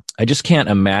alarm, I just can't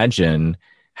imagine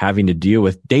having to deal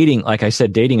with dating. Like I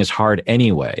said, dating is hard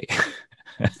anyway.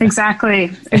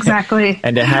 Exactly.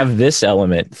 And to have this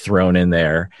element thrown in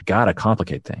there, gotta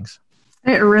complicate things.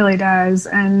 It really does.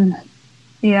 And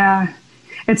yeah,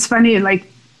 it's funny,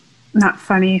 not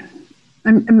funny.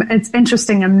 It's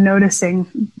interesting. I'm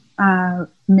noticing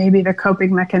maybe the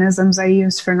coping mechanisms I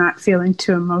use for not feeling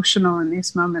too emotional in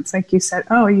these moments. Like you said,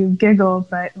 oh, you giggle,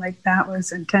 but that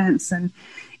was intense. And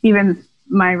even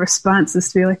my response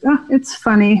is to be like, oh, it's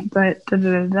funny, but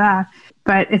da-da-da-da.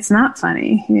 but it's not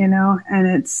funny, and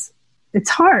it's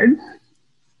hard.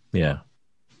 Yeah.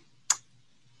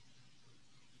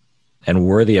 And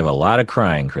worthy of a lot of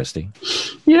crying, Christy.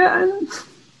 Yeah. And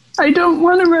I don't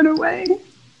want to run away.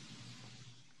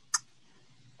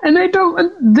 And I don't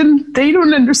want them, they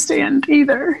don't understand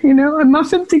either. I'm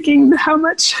often thinking how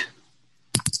much,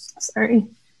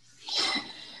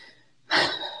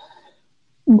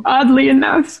 oddly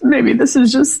enough, maybe this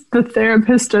is just the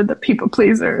therapist or the people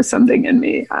pleaser or something in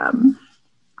me.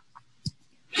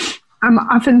 I'm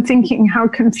often thinking how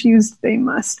confused they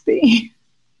must be.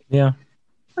 Yeah.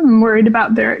 I'm worried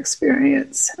about their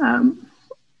experience.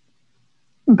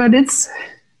 But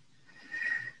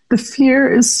the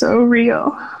fear is so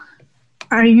real.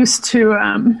 I used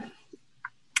to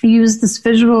use this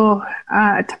visual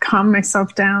to calm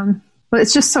myself down. But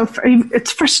it's just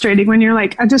it's frustrating when you're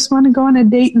like, I just want to go on a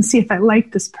date and see if I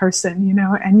like this person,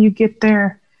 and you get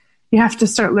there, you have to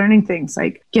start learning things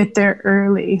like get there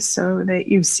early so that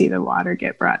you see the water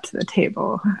get brought to the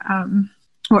table.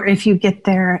 Or if you get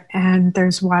there and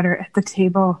there's water at the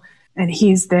table and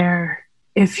he's there,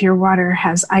 if your water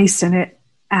has ice in it,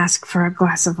 ask for a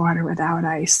glass of water without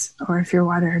ice. Or if your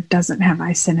water doesn't have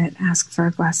ice in it, ask for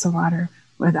a glass of water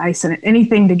with ice in it.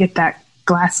 Anything to get that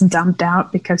glass dumped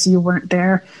out because you weren't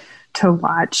there to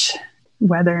watch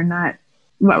whether or not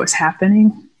what was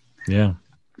happening. Yeah.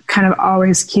 Kind of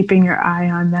always keeping your eye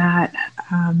on that.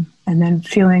 And then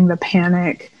feeling the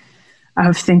panic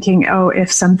of thinking,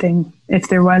 if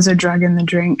there was a drug in the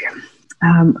drink.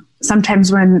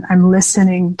 Sometimes when I'm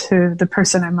listening to the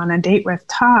person I'm on a date with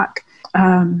talk,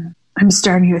 I'm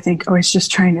starting to think, it's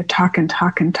just trying to talk and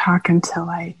talk and talk until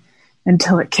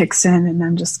it kicks in and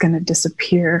I'm just going to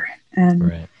disappear.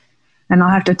 And I'll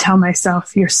have to tell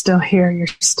myself, you're still here, you're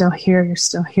still here, you're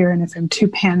still here. And if I'm too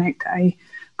panicked, I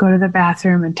go to the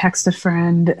bathroom and text a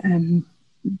friend and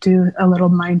do a little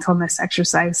mindfulness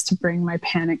exercise to bring my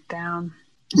panic down.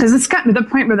 Because it's gotten to the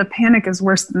point where the panic is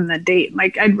worse than the date.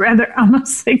 Like I'd rather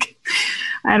almost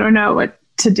I don't know what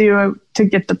to do to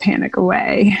get the panic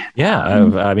away. Yeah.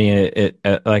 I mean, it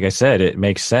like I said, it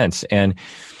makes sense. And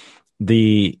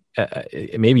maybe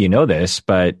you know this,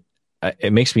 but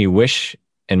it makes me wish,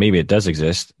 and maybe it does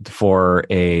exist, for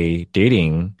a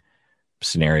dating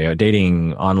scenario,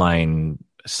 dating online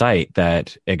site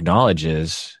that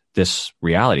acknowledges this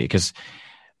reality. Because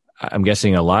I'm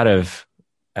guessing a lot of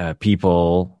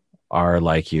people are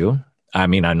like you. I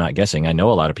mean, I'm not guessing. I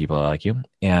know a lot of people are like you.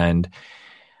 And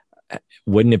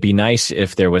wouldn't it be nice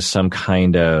if there was some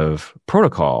kind of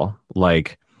protocol,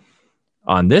 like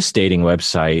on this dating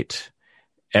website,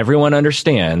 everyone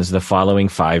understands the following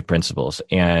 5 principles,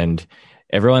 and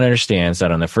everyone understands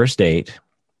that on the first date,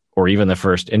 or even the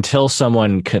first, until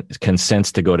someone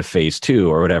consents to go to phase 2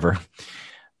 or whatever,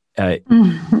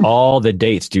 all the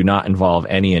dates do not involve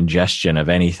any ingestion of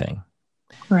anything.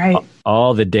 Right.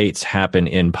 All the dates happen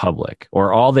in public,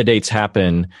 or all the dates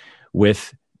happen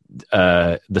with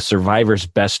the survivor's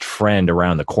best friend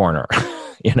around the corner.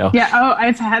 Yeah. Oh,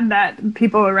 I've had that.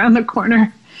 People around the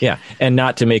corner. Yeah. And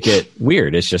not to make it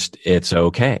weird, it's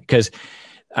okay. Because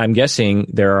I'm guessing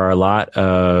there are a lot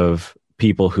of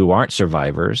people who aren't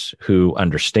survivors who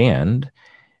understand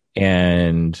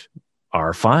and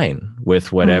are fine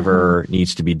with whatever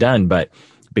needs to be done. But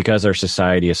because our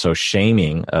society is so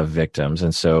shaming of victims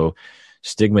and so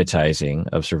stigmatizing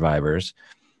of survivors,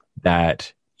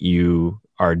 that you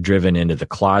are driven into the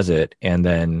closet, and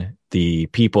then the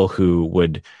people who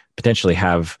would potentially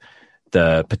have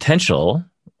the potential,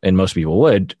 and most people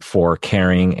would, for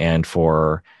caring and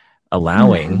for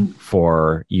allowing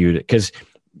for you to, because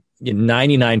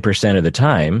 99% of the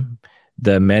time,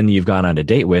 the men you've gone on a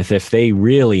date with, if they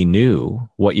really knew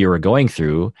what you were going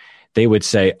through, they would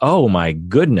say, oh my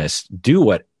goodness, do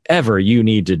whatever you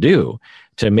need to do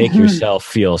to make yourself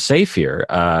feel safe here.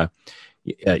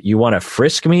 You want to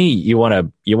frisk me? You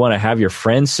want to have your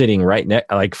friend sitting right next?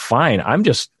 Like, fine. I'm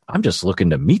just looking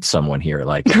to meet someone here.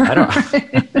 Like,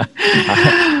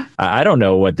 I don't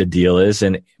know what the deal is.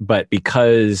 But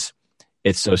because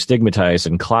it's so stigmatized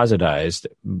and closetized,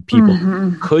 people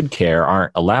who could care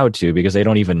aren't allowed to, because they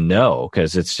don't even know,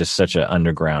 because it's just such an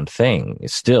underground thing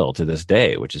still to this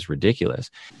day, which is ridiculous.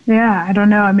 Yeah, I don't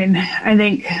know. I mean, I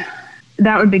think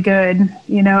that would be good.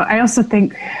 I also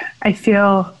think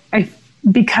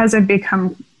because I've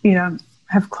become,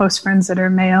 have close friends that are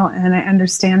male, and I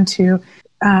understand too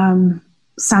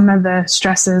some of the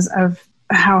stresses of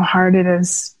how hard it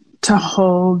is to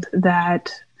hold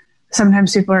that.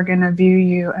 Sometimes people are going to view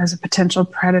you as a potential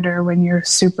predator when you're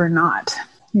super not,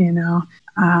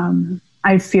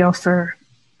 I feel for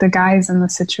the guys in the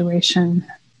situation.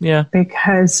 Yeah.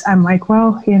 Because I'm like,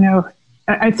 well,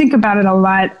 I think about it a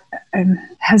lot and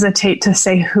hesitate to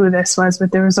say who this was,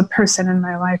 but there was a person in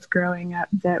my life growing up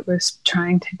that was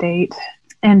trying to date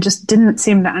and just didn't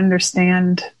seem to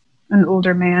understand an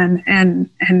older man.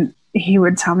 And he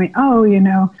would tell me, oh,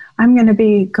 I'm going to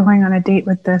be going on a date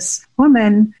with this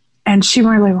woman and she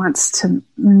really wants to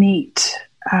meet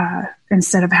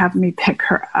instead of having me pick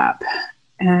her up.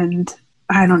 And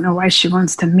I don't know why she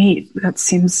wants to meet. That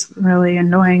seems really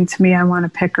annoying to me. I want to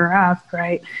pick her up,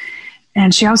 right?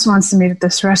 And she also wants to meet at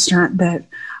this restaurant that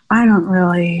I don't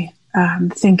really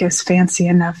think is fancy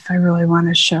enough. I really want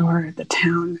to show her the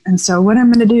town. And so what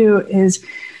I'm going to do is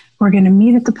we're going to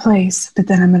meet at the place, but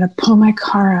then I'm going to pull my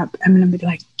car up. I'm going to be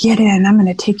like, get in. I'm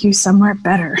going to take you somewhere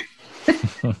better.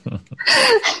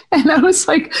 And I was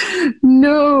like,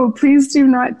 no, please do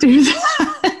not do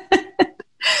that.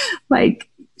 Like,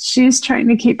 she's trying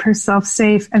to keep herself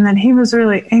safe. And then he was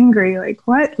really angry. Like,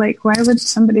 what? Like, why would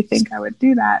somebody think I would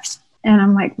do that? And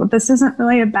I'm like, well, this isn't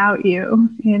really about you.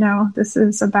 This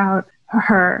is about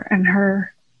her and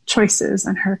her choices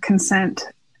and her consent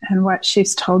and what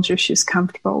she's told you she's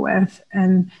comfortable with.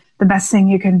 And the best thing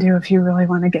you can do if you really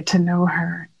want to get to know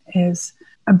her is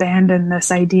abandon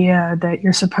this idea that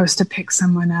you're supposed to pick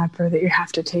someone up or that you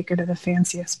have to take her to the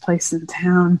fanciest place in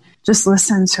town. Just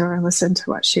listen to her, listen to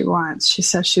what she wants. She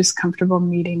says she's comfortable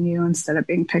meeting you instead of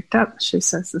being picked up. She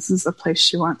says this is the place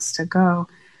she wants to go.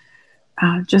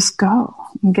 Just go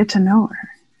and get to know her.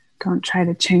 Don't try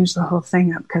to change the whole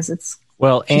thing up because it's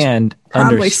and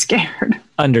probably scared.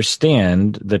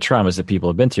 Understand the traumas that people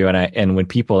have been through, and when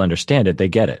people understand it, they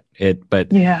get it.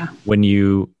 But when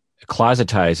you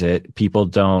closetize it, people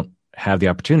don't have the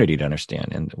opportunity to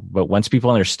understand. But once people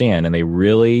understand and they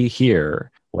really hear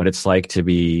what it's like to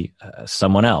be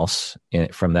someone else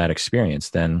from that experience,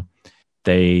 then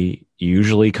they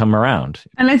usually come around.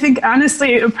 And I think,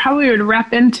 honestly, it probably would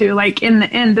wrap into, like, in the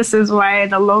end, this is why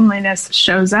the loneliness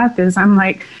shows up, is I'm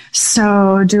like,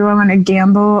 so do I want to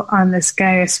gamble on this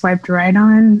guy I swiped right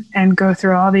on and go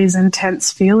through all these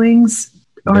intense feelings?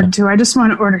 Or do I just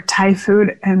want to order Thai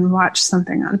food and watch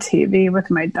something on TV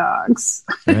with my dogs?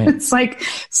 Right. It's like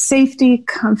safety,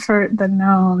 comfort, the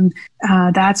known.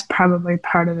 That's probably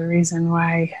part of the reason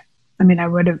why, I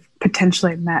would have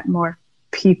potentially met more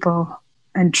people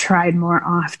and tried more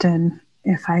often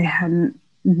if I hadn't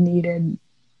needed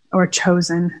or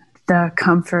chosen the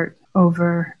comfort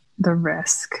over the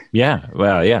risk. Yeah.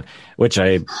 Well, yeah, which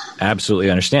I absolutely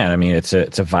understand. It's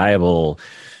a viable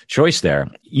choice there.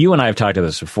 You and I have talked about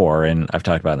this before, and I've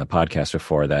talked about it in the podcast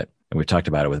before and we've talked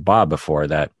about it with Bob before,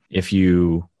 that if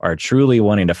you are truly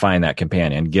wanting to find that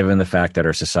companion, given the fact that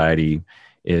our society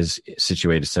is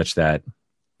situated such that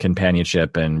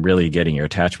companionship and really getting your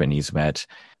attachment needs met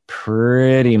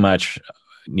pretty much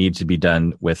needs to be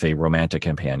done with a romantic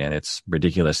companion. It's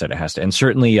ridiculous that it has to. And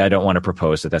certainly I don't want to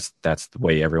propose that that's the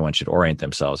way everyone should orient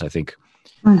themselves. I think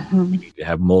we need to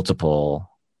have multiple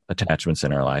attachments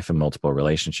in our life and multiple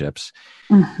relationships,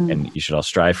 and you should all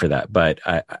strive for that. But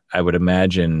I would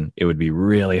imagine it would be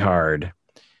really hard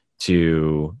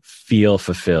to feel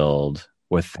fulfilled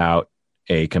without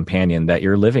a companion that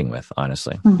you're living with,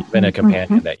 honestly. Even a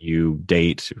companion that you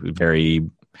date very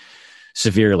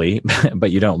severely,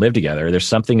 but you don't live together. There's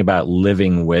something about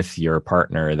living with your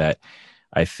partner that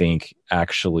I think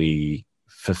actually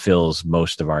fulfills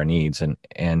most of our needs.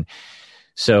 And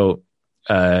so,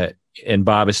 and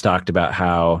Bob has talked about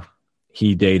how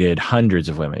he dated hundreds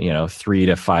of women, 300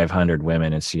 to 500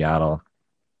 women in Seattle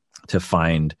to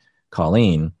find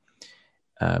Colleen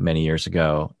many years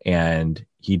ago. And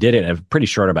he did it in a pretty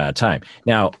short amount of time.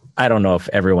 Now, I don't know if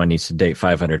everyone needs to date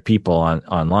 500 people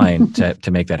online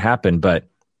to make that happen, but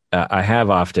I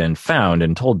have often found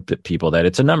and told people that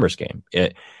it's a numbers game.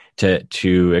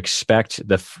 To expect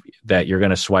that you're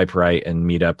going to swipe right and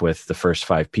meet up with the first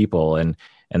 5 people, and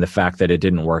the fact that it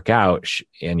didn't work out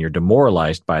and you're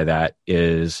demoralized by that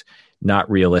is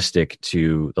not realistic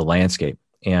to the landscape.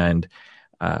 And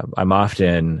I'm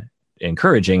often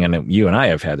encouraging, and you and I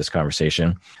have had this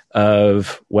conversation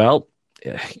of, well,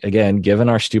 again, given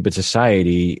our stupid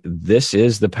society, this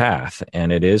is the path,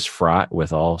 and it is fraught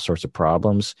with all sorts of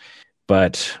problems,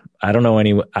 but I don't know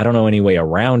any way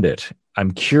around it.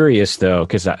 I'm curious though,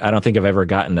 because I don't think I've ever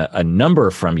gotten a number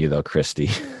from you though,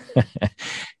 Christy.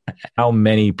 How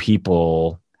many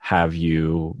people have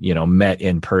you, met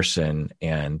in person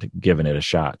and given it a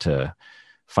shot to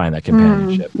find that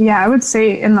companionship? Yeah, I would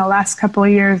say in the last couple of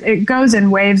years, it goes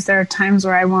in waves. There are times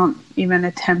where I won't even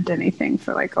attempt anything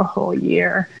for like a whole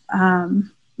year.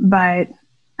 But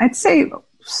I'd say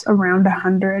around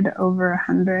 100, over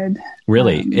 100.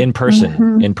 Really? In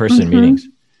person meetings?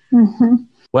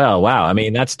 Well, wow. I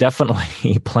mean, that's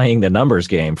definitely playing the numbers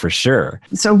game for sure.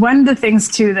 So one of the things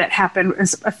too that happened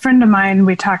is a friend of mine,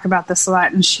 we talk about this a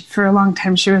lot, and for a long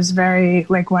time she was very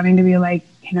like wanting to be like,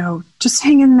 just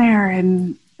hang in there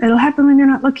and it'll happen when you're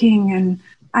not looking. And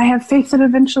I have faith that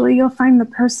eventually you'll find the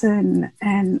person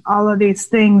and all of these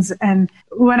things. And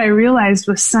what I realized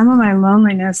was some of my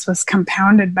loneliness was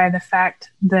compounded by the fact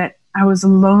that I was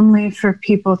lonely for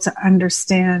people to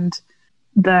understand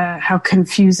how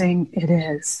confusing it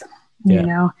is,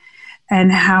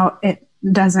 and how it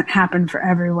doesn't happen for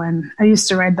everyone. I used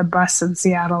to ride the bus in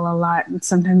Seattle a lot, and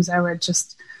sometimes I would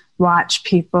just watch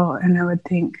people and I would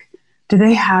think, do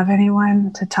they have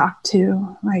anyone to talk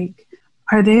to? Like,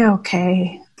 are they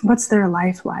okay? What's their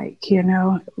life like?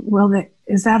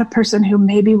 Is that a person who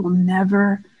maybe will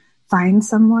never find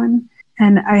someone?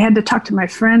 And I had to talk to my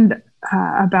friend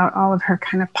about all of her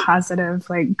kind of positive,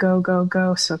 like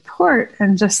go support,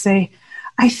 and just say,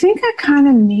 I think I kind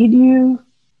of need you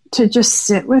to just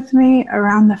sit with me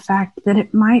around the fact that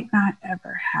it might not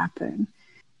ever happen.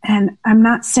 And I'm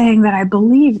not saying that I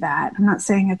believe that. I'm not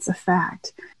saying it's a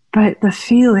fact, but the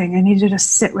feeling, I need you to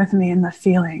sit with me in the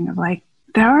feeling of like,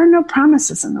 there are no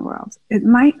promises in the world. It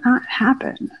might not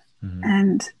happen. Mm-hmm.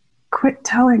 And quit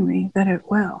telling me that it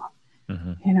will,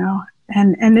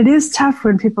 And it is tough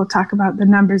when people talk about the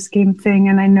numbers game thing,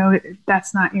 and I know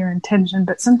that's not your intention,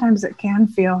 but sometimes it can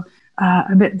feel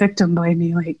a bit victim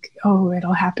blamey, like, oh,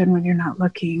 it'll happen when you're not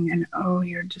looking, and oh,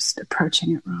 you're just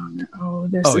approaching it wrong, or oh,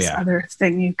 there's this other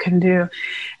thing you can do.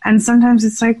 And sometimes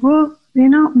it's like, well,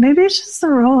 maybe it's just a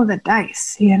roll of the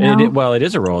dice, It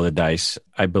is a roll of the dice.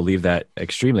 I believe that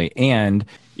extremely. And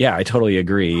yeah, I totally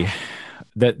agree.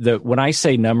 When I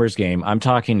say numbers game, I'm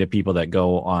talking to people that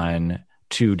go on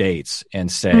 2 dates and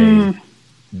say,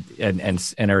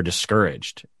 and are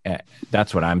discouraged.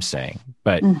 That's what I'm saying.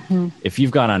 But if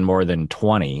you've gone on more than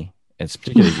 20, it's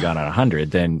particularly if you've gone on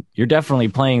 100, then you're definitely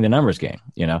playing the numbers game,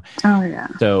 Oh yeah.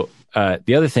 So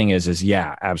the other thing is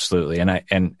yeah, absolutely.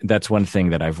 And that's one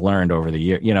thing that I've learned over the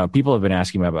year. People have been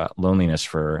asking me about loneliness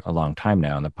for a long time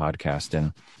now on the podcast.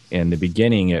 And in the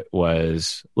beginning, it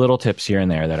was little tips here and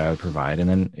there that I would provide. And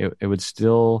then it would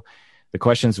still, the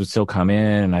questions would still come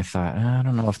in. And I thought, I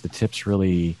don't know if the tips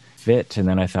really fit. And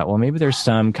then I thought, well, maybe there's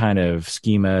some kind of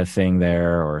schema thing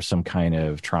there or some kind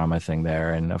of trauma thing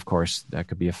there. And of course, that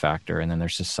could be a factor. And then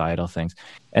there's societal things.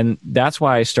 And that's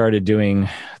why I started doing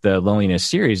the loneliness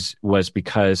series, was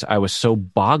because I was so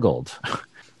boggled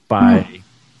by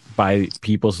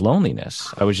people's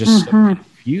loneliness. I was just so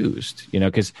confused,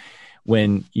 because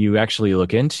when you actually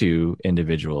look into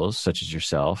individuals such as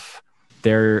yourself,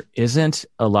 there isn't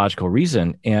a logical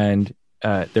reason. And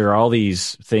there are all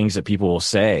these things that people will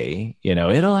say,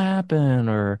 it'll happen,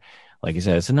 or like you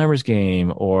said, it's a numbers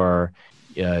game, or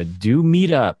do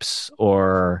meetups,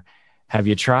 or have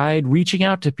you tried reaching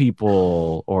out to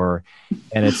people,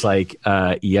 and it's like,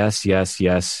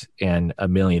 yes. And a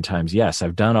million times, yes,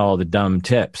 I've done all the dumb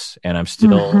tips, and I'm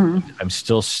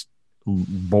still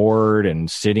bored and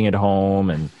sitting at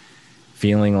home and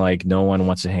feeling like no one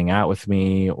wants to hang out with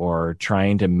me, or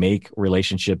trying to make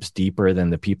relationships deeper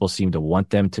than the people seem to want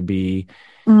them to be.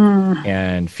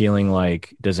 And feeling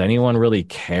like, does anyone really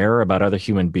care about other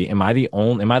human beings? Am I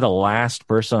the last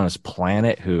person on this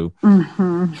planet who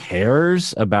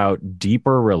cares about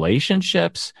deeper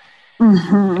relationships?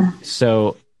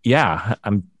 So yeah,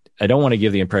 I don't want to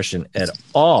give the impression at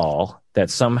all that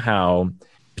somehow,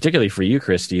 particularly for you,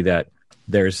 Christy, that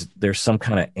there's some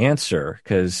kind of answer,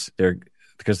 because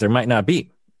there might not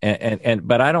be,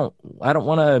 but I don't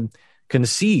want to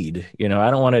concede, I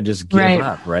don't want to just give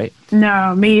up, right?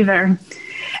 No, me either.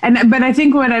 But I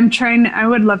think what I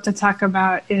would love to talk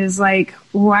about is, like,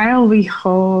 while we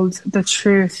hold the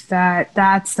truth that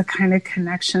that's the kind of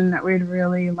connection that we'd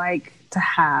really like to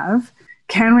have,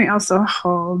 can we also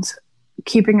hold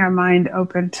keeping our mind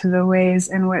open to the ways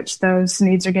in which those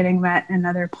needs are getting met in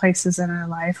other places in our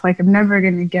life? Like, I'm never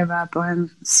going to give up on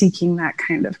seeking that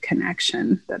kind of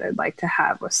connection that I'd like to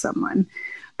have with someone.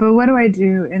 But what do I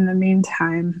do in the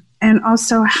meantime? And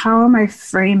also, how am I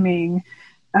framing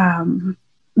the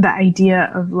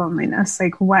idea of loneliness?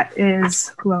 Like, what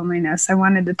is loneliness? I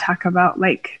wanted to talk about,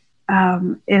 like,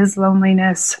 is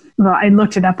loneliness, well, I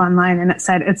looked it up online, and it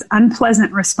said it's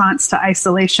unpleasant response to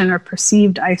isolation or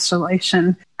perceived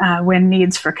isolation when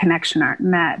needs for connection aren't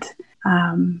met.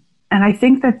 And I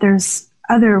think that there's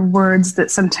other words that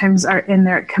sometimes are in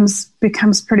there. It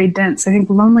becomes pretty dense. I think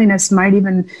loneliness might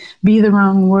even be the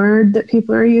wrong word that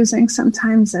people are using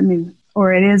sometimes. I mean,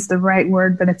 or it is the right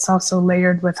word, but it's also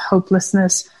layered with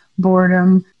hopelessness,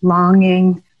 boredom,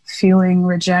 longing, feeling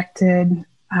rejected,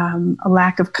 a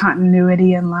lack of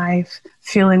continuity in life,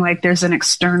 feeling like there's an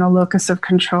external locus of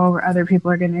control where other people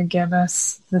are going to give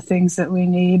us the things that we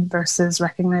need versus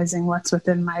recognizing what's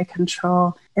within my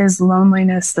control. Is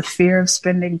loneliness the fear of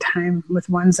spending time with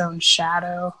one's own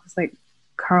shadow? It's like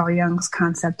Carl Jung's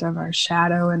concept of our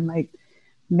shadow, and like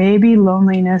maybe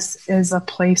loneliness is a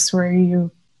place where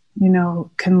you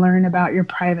can learn about your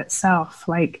private self.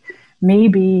 Like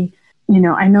maybe,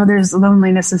 I know there's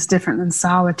loneliness is different than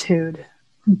solitude,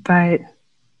 but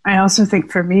I also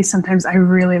think for me, sometimes I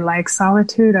really like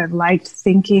solitude. I've liked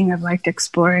thinking, I've liked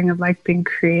exploring, I've liked being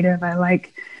creative. I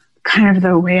like kind of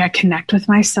the way I connect with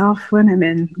myself when I'm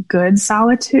in good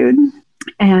solitude.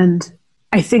 And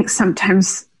I think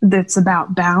sometimes that's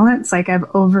about balance. Like I've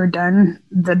overdone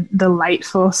the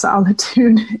delightful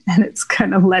solitude, and it's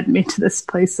kind of led me to this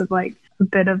place of like a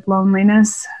bit of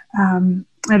loneliness.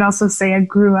 I'd also say I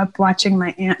grew up watching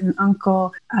my aunt and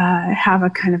uncle have a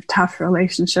kind of tough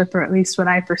relationship, or at least what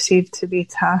I perceived to be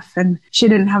tough. And she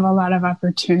didn't have a lot of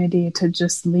opportunity to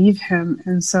just leave him.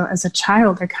 And so as a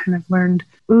child, I kind of learned,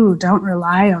 don't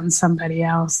rely on somebody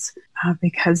else,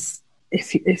 because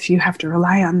if you have to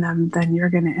rely on them, then you're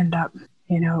going to end up,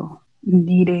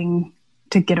 needing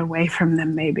to get away from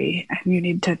them maybe. And you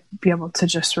need to be able to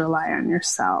just rely on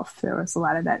yourself. There was a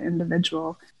lot of that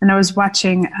individual. And I was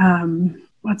watching,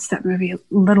 what's that movie,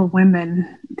 Little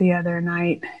Women, the other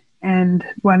night. And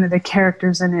one of the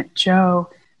characters in it, Jo,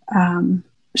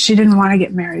 she didn't want to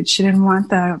get married. She didn't want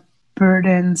the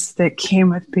burdens that came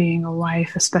with being a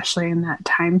wife, especially in that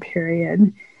time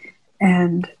period.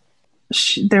 And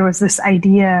there was this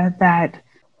idea that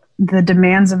the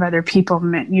demands of other people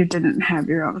meant you didn't have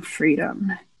your own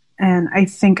freedom. And I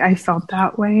think I felt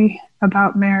that way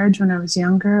about marriage when I was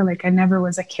younger. Like I never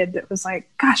was a kid that was like,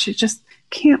 gosh, I just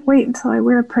can't wait until I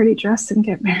wear a pretty dress and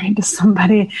get married to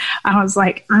somebody. I was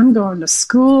like, I'm going to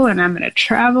school and I'm going to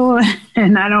travel,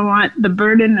 and I don't want the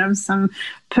burden of some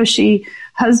pushy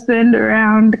husband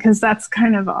around, because that's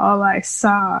kind of all I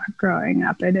saw growing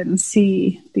up. I didn't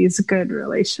see these good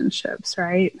relationships,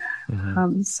 right?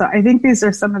 Mm-hmm. So I think these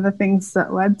are some of the things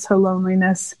that led to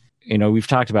loneliness. We've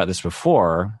talked about this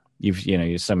before.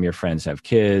 Some of your friends have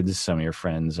kids. Some of your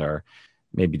friends are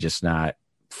maybe just not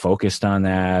focused on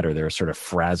that, or they're sort of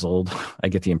frazzled. I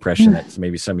get the impression that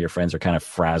maybe some of your friends are kind of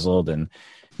frazzled and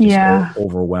just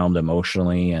overwhelmed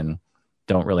emotionally, and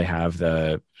don't really have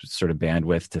the sort of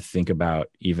bandwidth to think about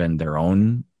even their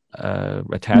own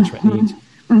attachment needs.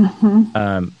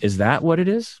 Mm-hmm. Is that what it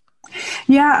is?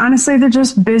 Yeah, honestly, they're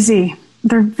just busy.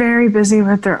 They're very busy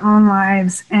with their own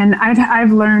lives. And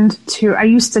I've learned I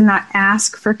used to not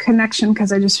ask for connection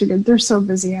because I just figured they're so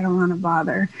busy, I don't want to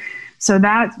bother. So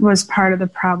that was part of the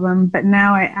problem. But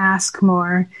now I ask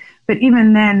more. But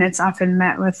even then, it's often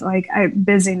met with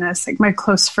busyness. Like my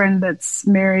close friend that's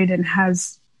married and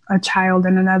has a child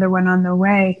and another one on the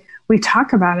way, we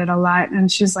talk about it a lot.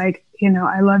 And she's like,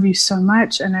 I love you so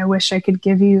much, and I wish I could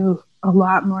give you a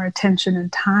lot more attention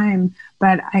and time,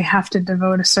 but I have to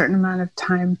devote a certain amount of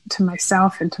time to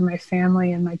myself and to my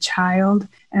family and my child.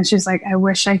 And she's like, I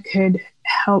wish I could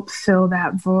help fill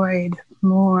that void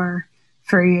more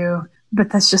for you,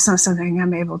 but that's just not something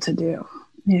I'm able to do,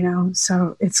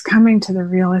 So it's coming to the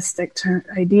realistic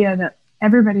idea that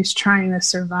everybody's trying to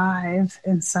survive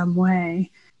in some way.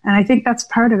 And I think that's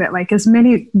part of it. Like as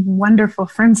many wonderful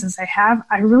friends as I have,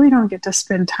 I really don't get to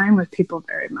spend time with people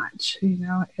very much.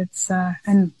 It's,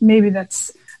 and maybe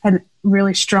that's a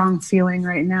really strong feeling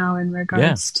right now in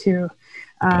regards to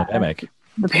the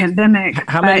pandemic.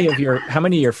 How many of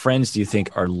your friends do you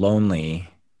think are lonely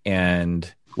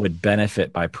and would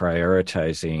benefit by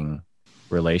prioritizing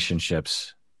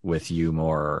relationships with you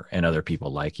more and other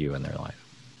people like you in their life?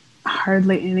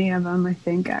 Hardly any of them, I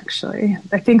think, actually.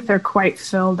 I think they're quite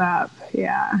filled up.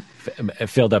 Yeah.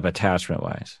 Filled up attachment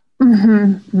wise.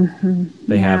 Mm-hmm. Mm-hmm.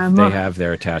 They have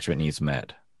their attachment needs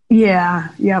met. Yeah.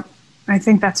 Yep. I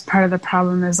think that's part of the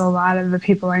problem is a lot of the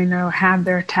people I know have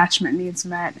their attachment needs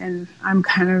met, and I'm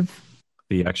kind of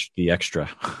the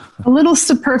extra. A little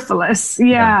superfluous.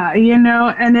 Yeah.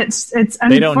 And it's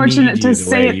unfortunate to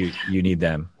say you need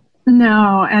them.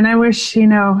 No. And I wish,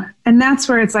 and that's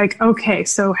where it's like, okay,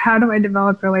 so how do I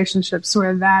develop relationships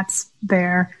where that's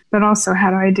there, but also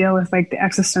how do I deal with the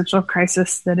existential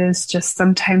crisis that is just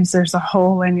sometimes there's a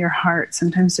hole in your heart.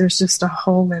 Sometimes there's just a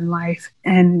hole in life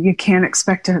and you can't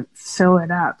expect to fill it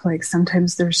up. Like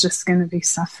sometimes there's just going to be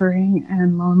suffering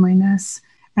and loneliness.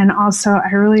 And also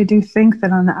I really do think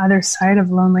that on the other side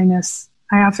of loneliness,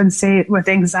 I often say with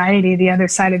anxiety, the other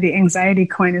side of the anxiety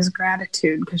coin is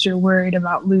gratitude because you're worried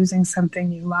about losing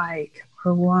something you like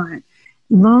or want.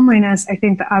 Loneliness, I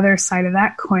think the other side of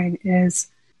that coin is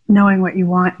knowing what you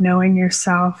want, knowing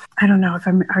yourself. I don't know if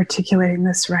I'm articulating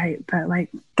this right, but like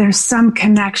there's some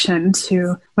connection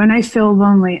to when I feel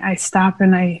lonely, I stop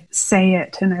and I say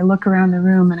it and I look around the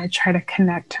room and I try to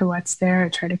connect to what's there. I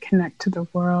try to connect to the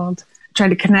world, I try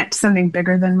to connect to something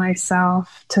bigger than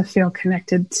myself, to feel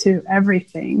connected to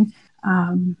everything.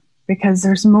 Because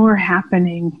there's more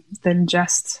happening than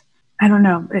just, I don't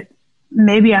know,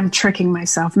 maybe I'm tricking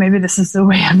myself. Maybe this is the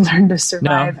way I've learned to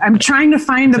survive. No, I'm trying to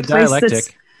find a place that's,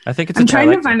 I think it's I'm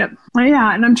trying to find and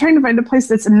I'm trying to find a place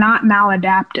that's not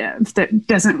maladaptive, that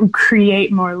doesn't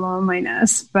create more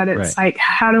loneliness. But it's like,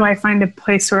 how do I find a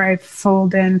place where I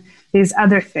fold in these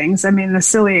other things? I mean, the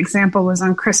silly example was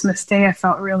on Christmas Day, I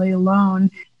felt really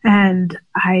alone, and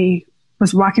I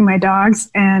was walking my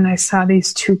dogs and I saw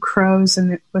these two crows,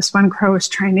 and one crow was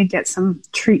trying to get some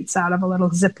treats out of a little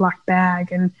Ziploc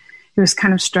bag, and he was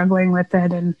kind of struggling with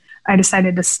it. And I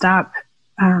decided to stop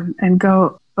and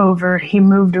go over. He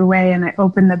moved away and I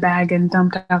opened the bag and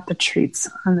dumped out the treats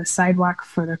on the sidewalk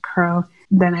for the crow.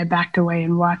 Then I backed away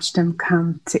and watched him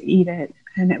come to eat it.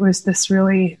 And it was this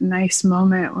really nice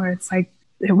moment where it's like,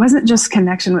 it wasn't just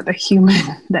connection with a human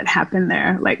that happened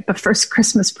there. Like the first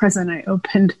Christmas present I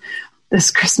opened this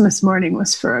Christmas morning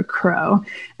was for a crow.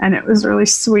 And it was really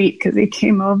sweet because he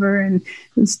came over and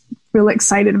was really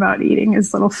excited about eating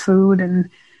his little food. And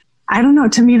I don't know,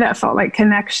 to me, that felt like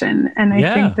connection. And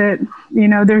I think that,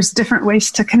 there's different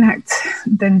ways to connect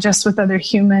than just with other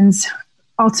humans.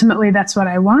 Ultimately, that's what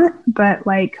I want. But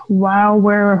like, while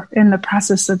we're in the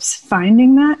process of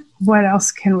finding that, what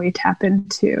else can we tap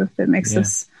into that makes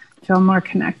us feel more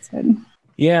connected?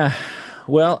 Yeah.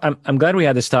 Well, I'm glad we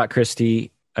had this talk,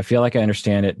 Christy. I feel like I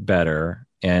understand it better.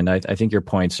 And I think your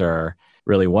points are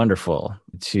really wonderful: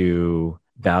 to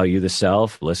value the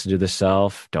self, listen to the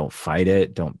self, don't fight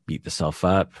it, don't beat the self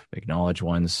up, acknowledge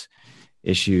one's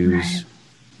issues. Right.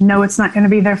 No, it's not going to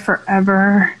be there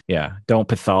forever. Yeah. Don't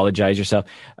pathologize yourself.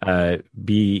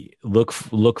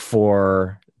 Look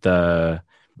for the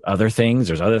other things.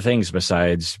 There's other things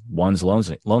besides one's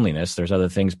loneliness. There's other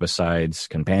things besides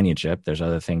companionship. There's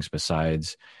other things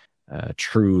besides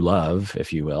true love,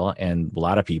 if you will. And a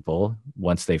lot of people,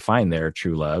 once they find their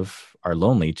true love, are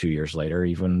lonely 2 years later,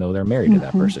 even though they're married to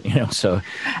that person, so.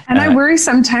 And I worry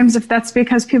sometimes if that's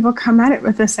because people come at it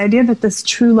with this idea that this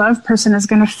true love person is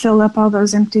going to fill up all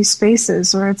those empty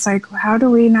spaces, where it's like, how do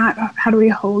we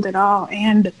hold it all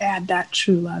and add that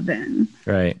true love in?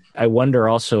 Right. I wonder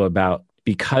also about,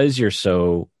 because you're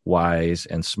so wise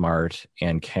and smart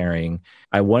and caring,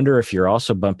 I wonder if you're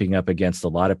also bumping up against a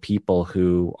lot of people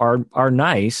who are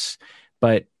nice,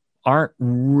 but aren't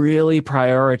really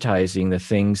prioritizing the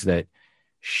things that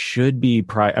should be.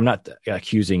 I'm not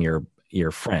accusing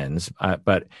your friends,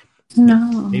 but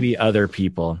maybe other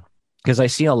people, because I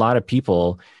see a lot of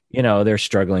people, they're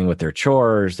struggling with their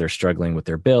chores, they're struggling with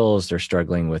their bills, they're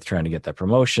struggling with trying to get that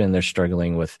promotion, they're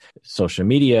struggling with social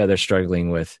media, they're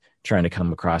struggling with trying to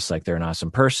come across like they're an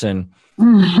awesome person,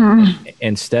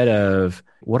 instead of,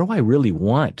 what do I really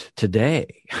want today?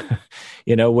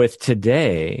 With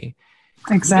today.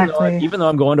 Exactly. Even though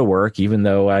I'm going to work, even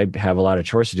though I have a lot of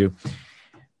chores to do,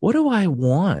 what do I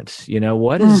want?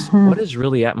 What is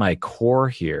really at my core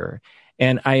here?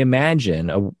 And I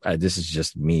imagine, this is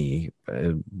just me,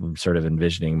 sort of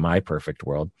envisioning my perfect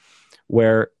world,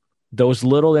 where those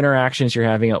little interactions you're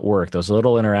having at work, those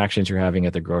little interactions you're having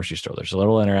at the grocery store, there's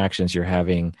little interactions you're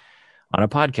having on a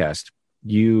podcast,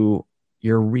 you're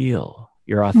real,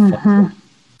 you're authentic.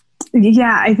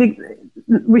 Yeah, I think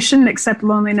we shouldn't accept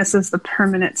loneliness as the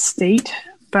permanent state,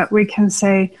 but we can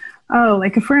say,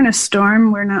 like if we're in a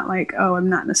storm, we're not like, I'm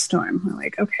not in a storm. We're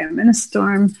like, okay, I'm in a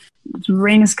storm. The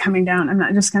rain is coming down. I'm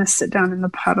not just going to sit down in the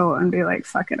puddle and be like,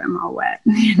 fuck it, I'm all wet.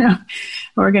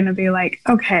 We're going to be like,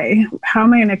 okay, how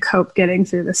am I going to cope getting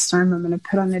through this storm? I'm going to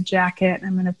put on a jacket.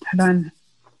 I'm going to put on,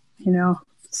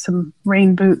 some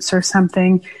rain boots or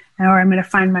something, or I'm going to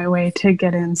find my way to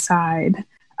get inside.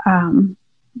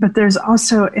 But there's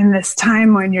also, in this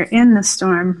time when you're in the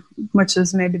storm, which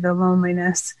is maybe the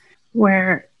loneliness,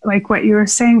 where like what you were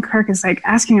saying, Kirk, is like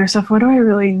asking yourself, what do I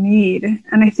really need?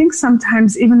 And I think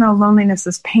sometimes, even though loneliness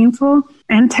is painful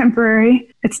and temporary,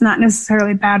 it's not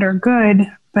necessarily bad or good,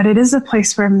 but it is a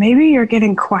place where maybe you're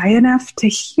getting quiet enough to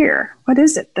hear, what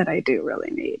is it that I do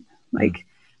really need? Like,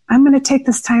 I'm going to take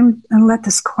this time and let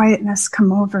this quietness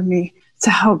come over me to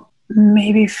help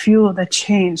maybe fuel the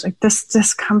change. Like, this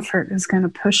discomfort is going to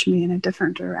push me in a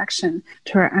different direction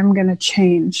to where I'm going to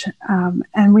change.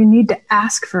 And we need to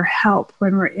ask for help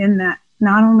when we're in that,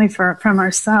 not only from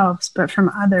ourselves, but from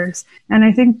others. And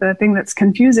I think the thing that's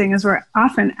confusing is we're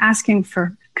often asking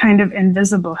for kind of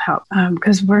invisible help,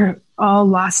 because we're all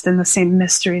lost in the same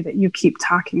mystery that you keep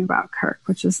talking about, Kirk,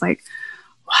 which is like,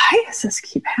 why does this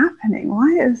keep happening?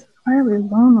 Why are we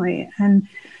lonely? And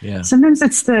sometimes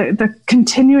it's the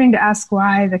continuing to ask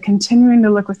why, the continuing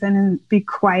to look within and be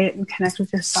quiet and connect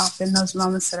with yourself in those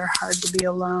moments that are hard to be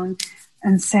alone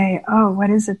and say, oh,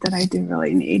 what is it that I do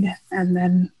really need? And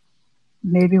then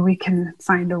maybe we can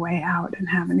find a way out and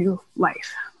have a new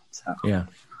life. So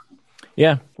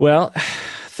yeah. Well,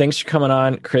 thanks for coming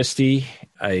on, Christy.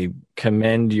 I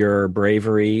commend your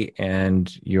bravery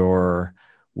and your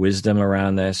wisdom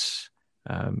around this.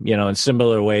 In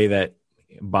similar way that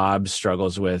Bob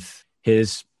struggles with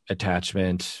his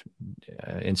attachment,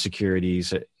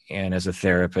 insecurities, and as a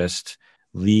therapist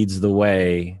leads the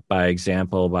way by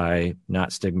example, by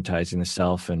not stigmatizing the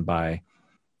self and by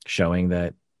showing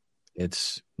that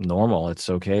it's normal, it's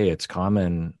okay, it's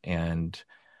common, and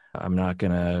I'm not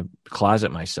going to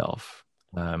closet myself.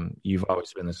 You've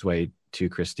always been this way too,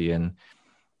 Christy, and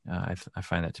I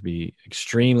find that to be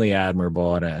extremely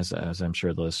admirable, and as I'm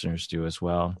sure the listeners do as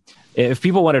well. If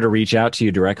people wanted to reach out to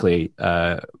you directly,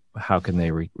 how can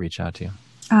they reach out to you?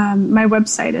 My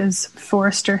website is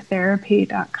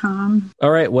forrestertherapy.com.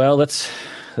 All right. Well, this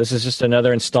is just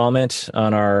another installment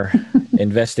on our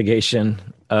investigation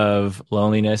of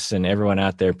loneliness. And everyone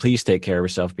out there, please take care of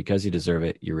yourself because you deserve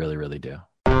it. You really, really do.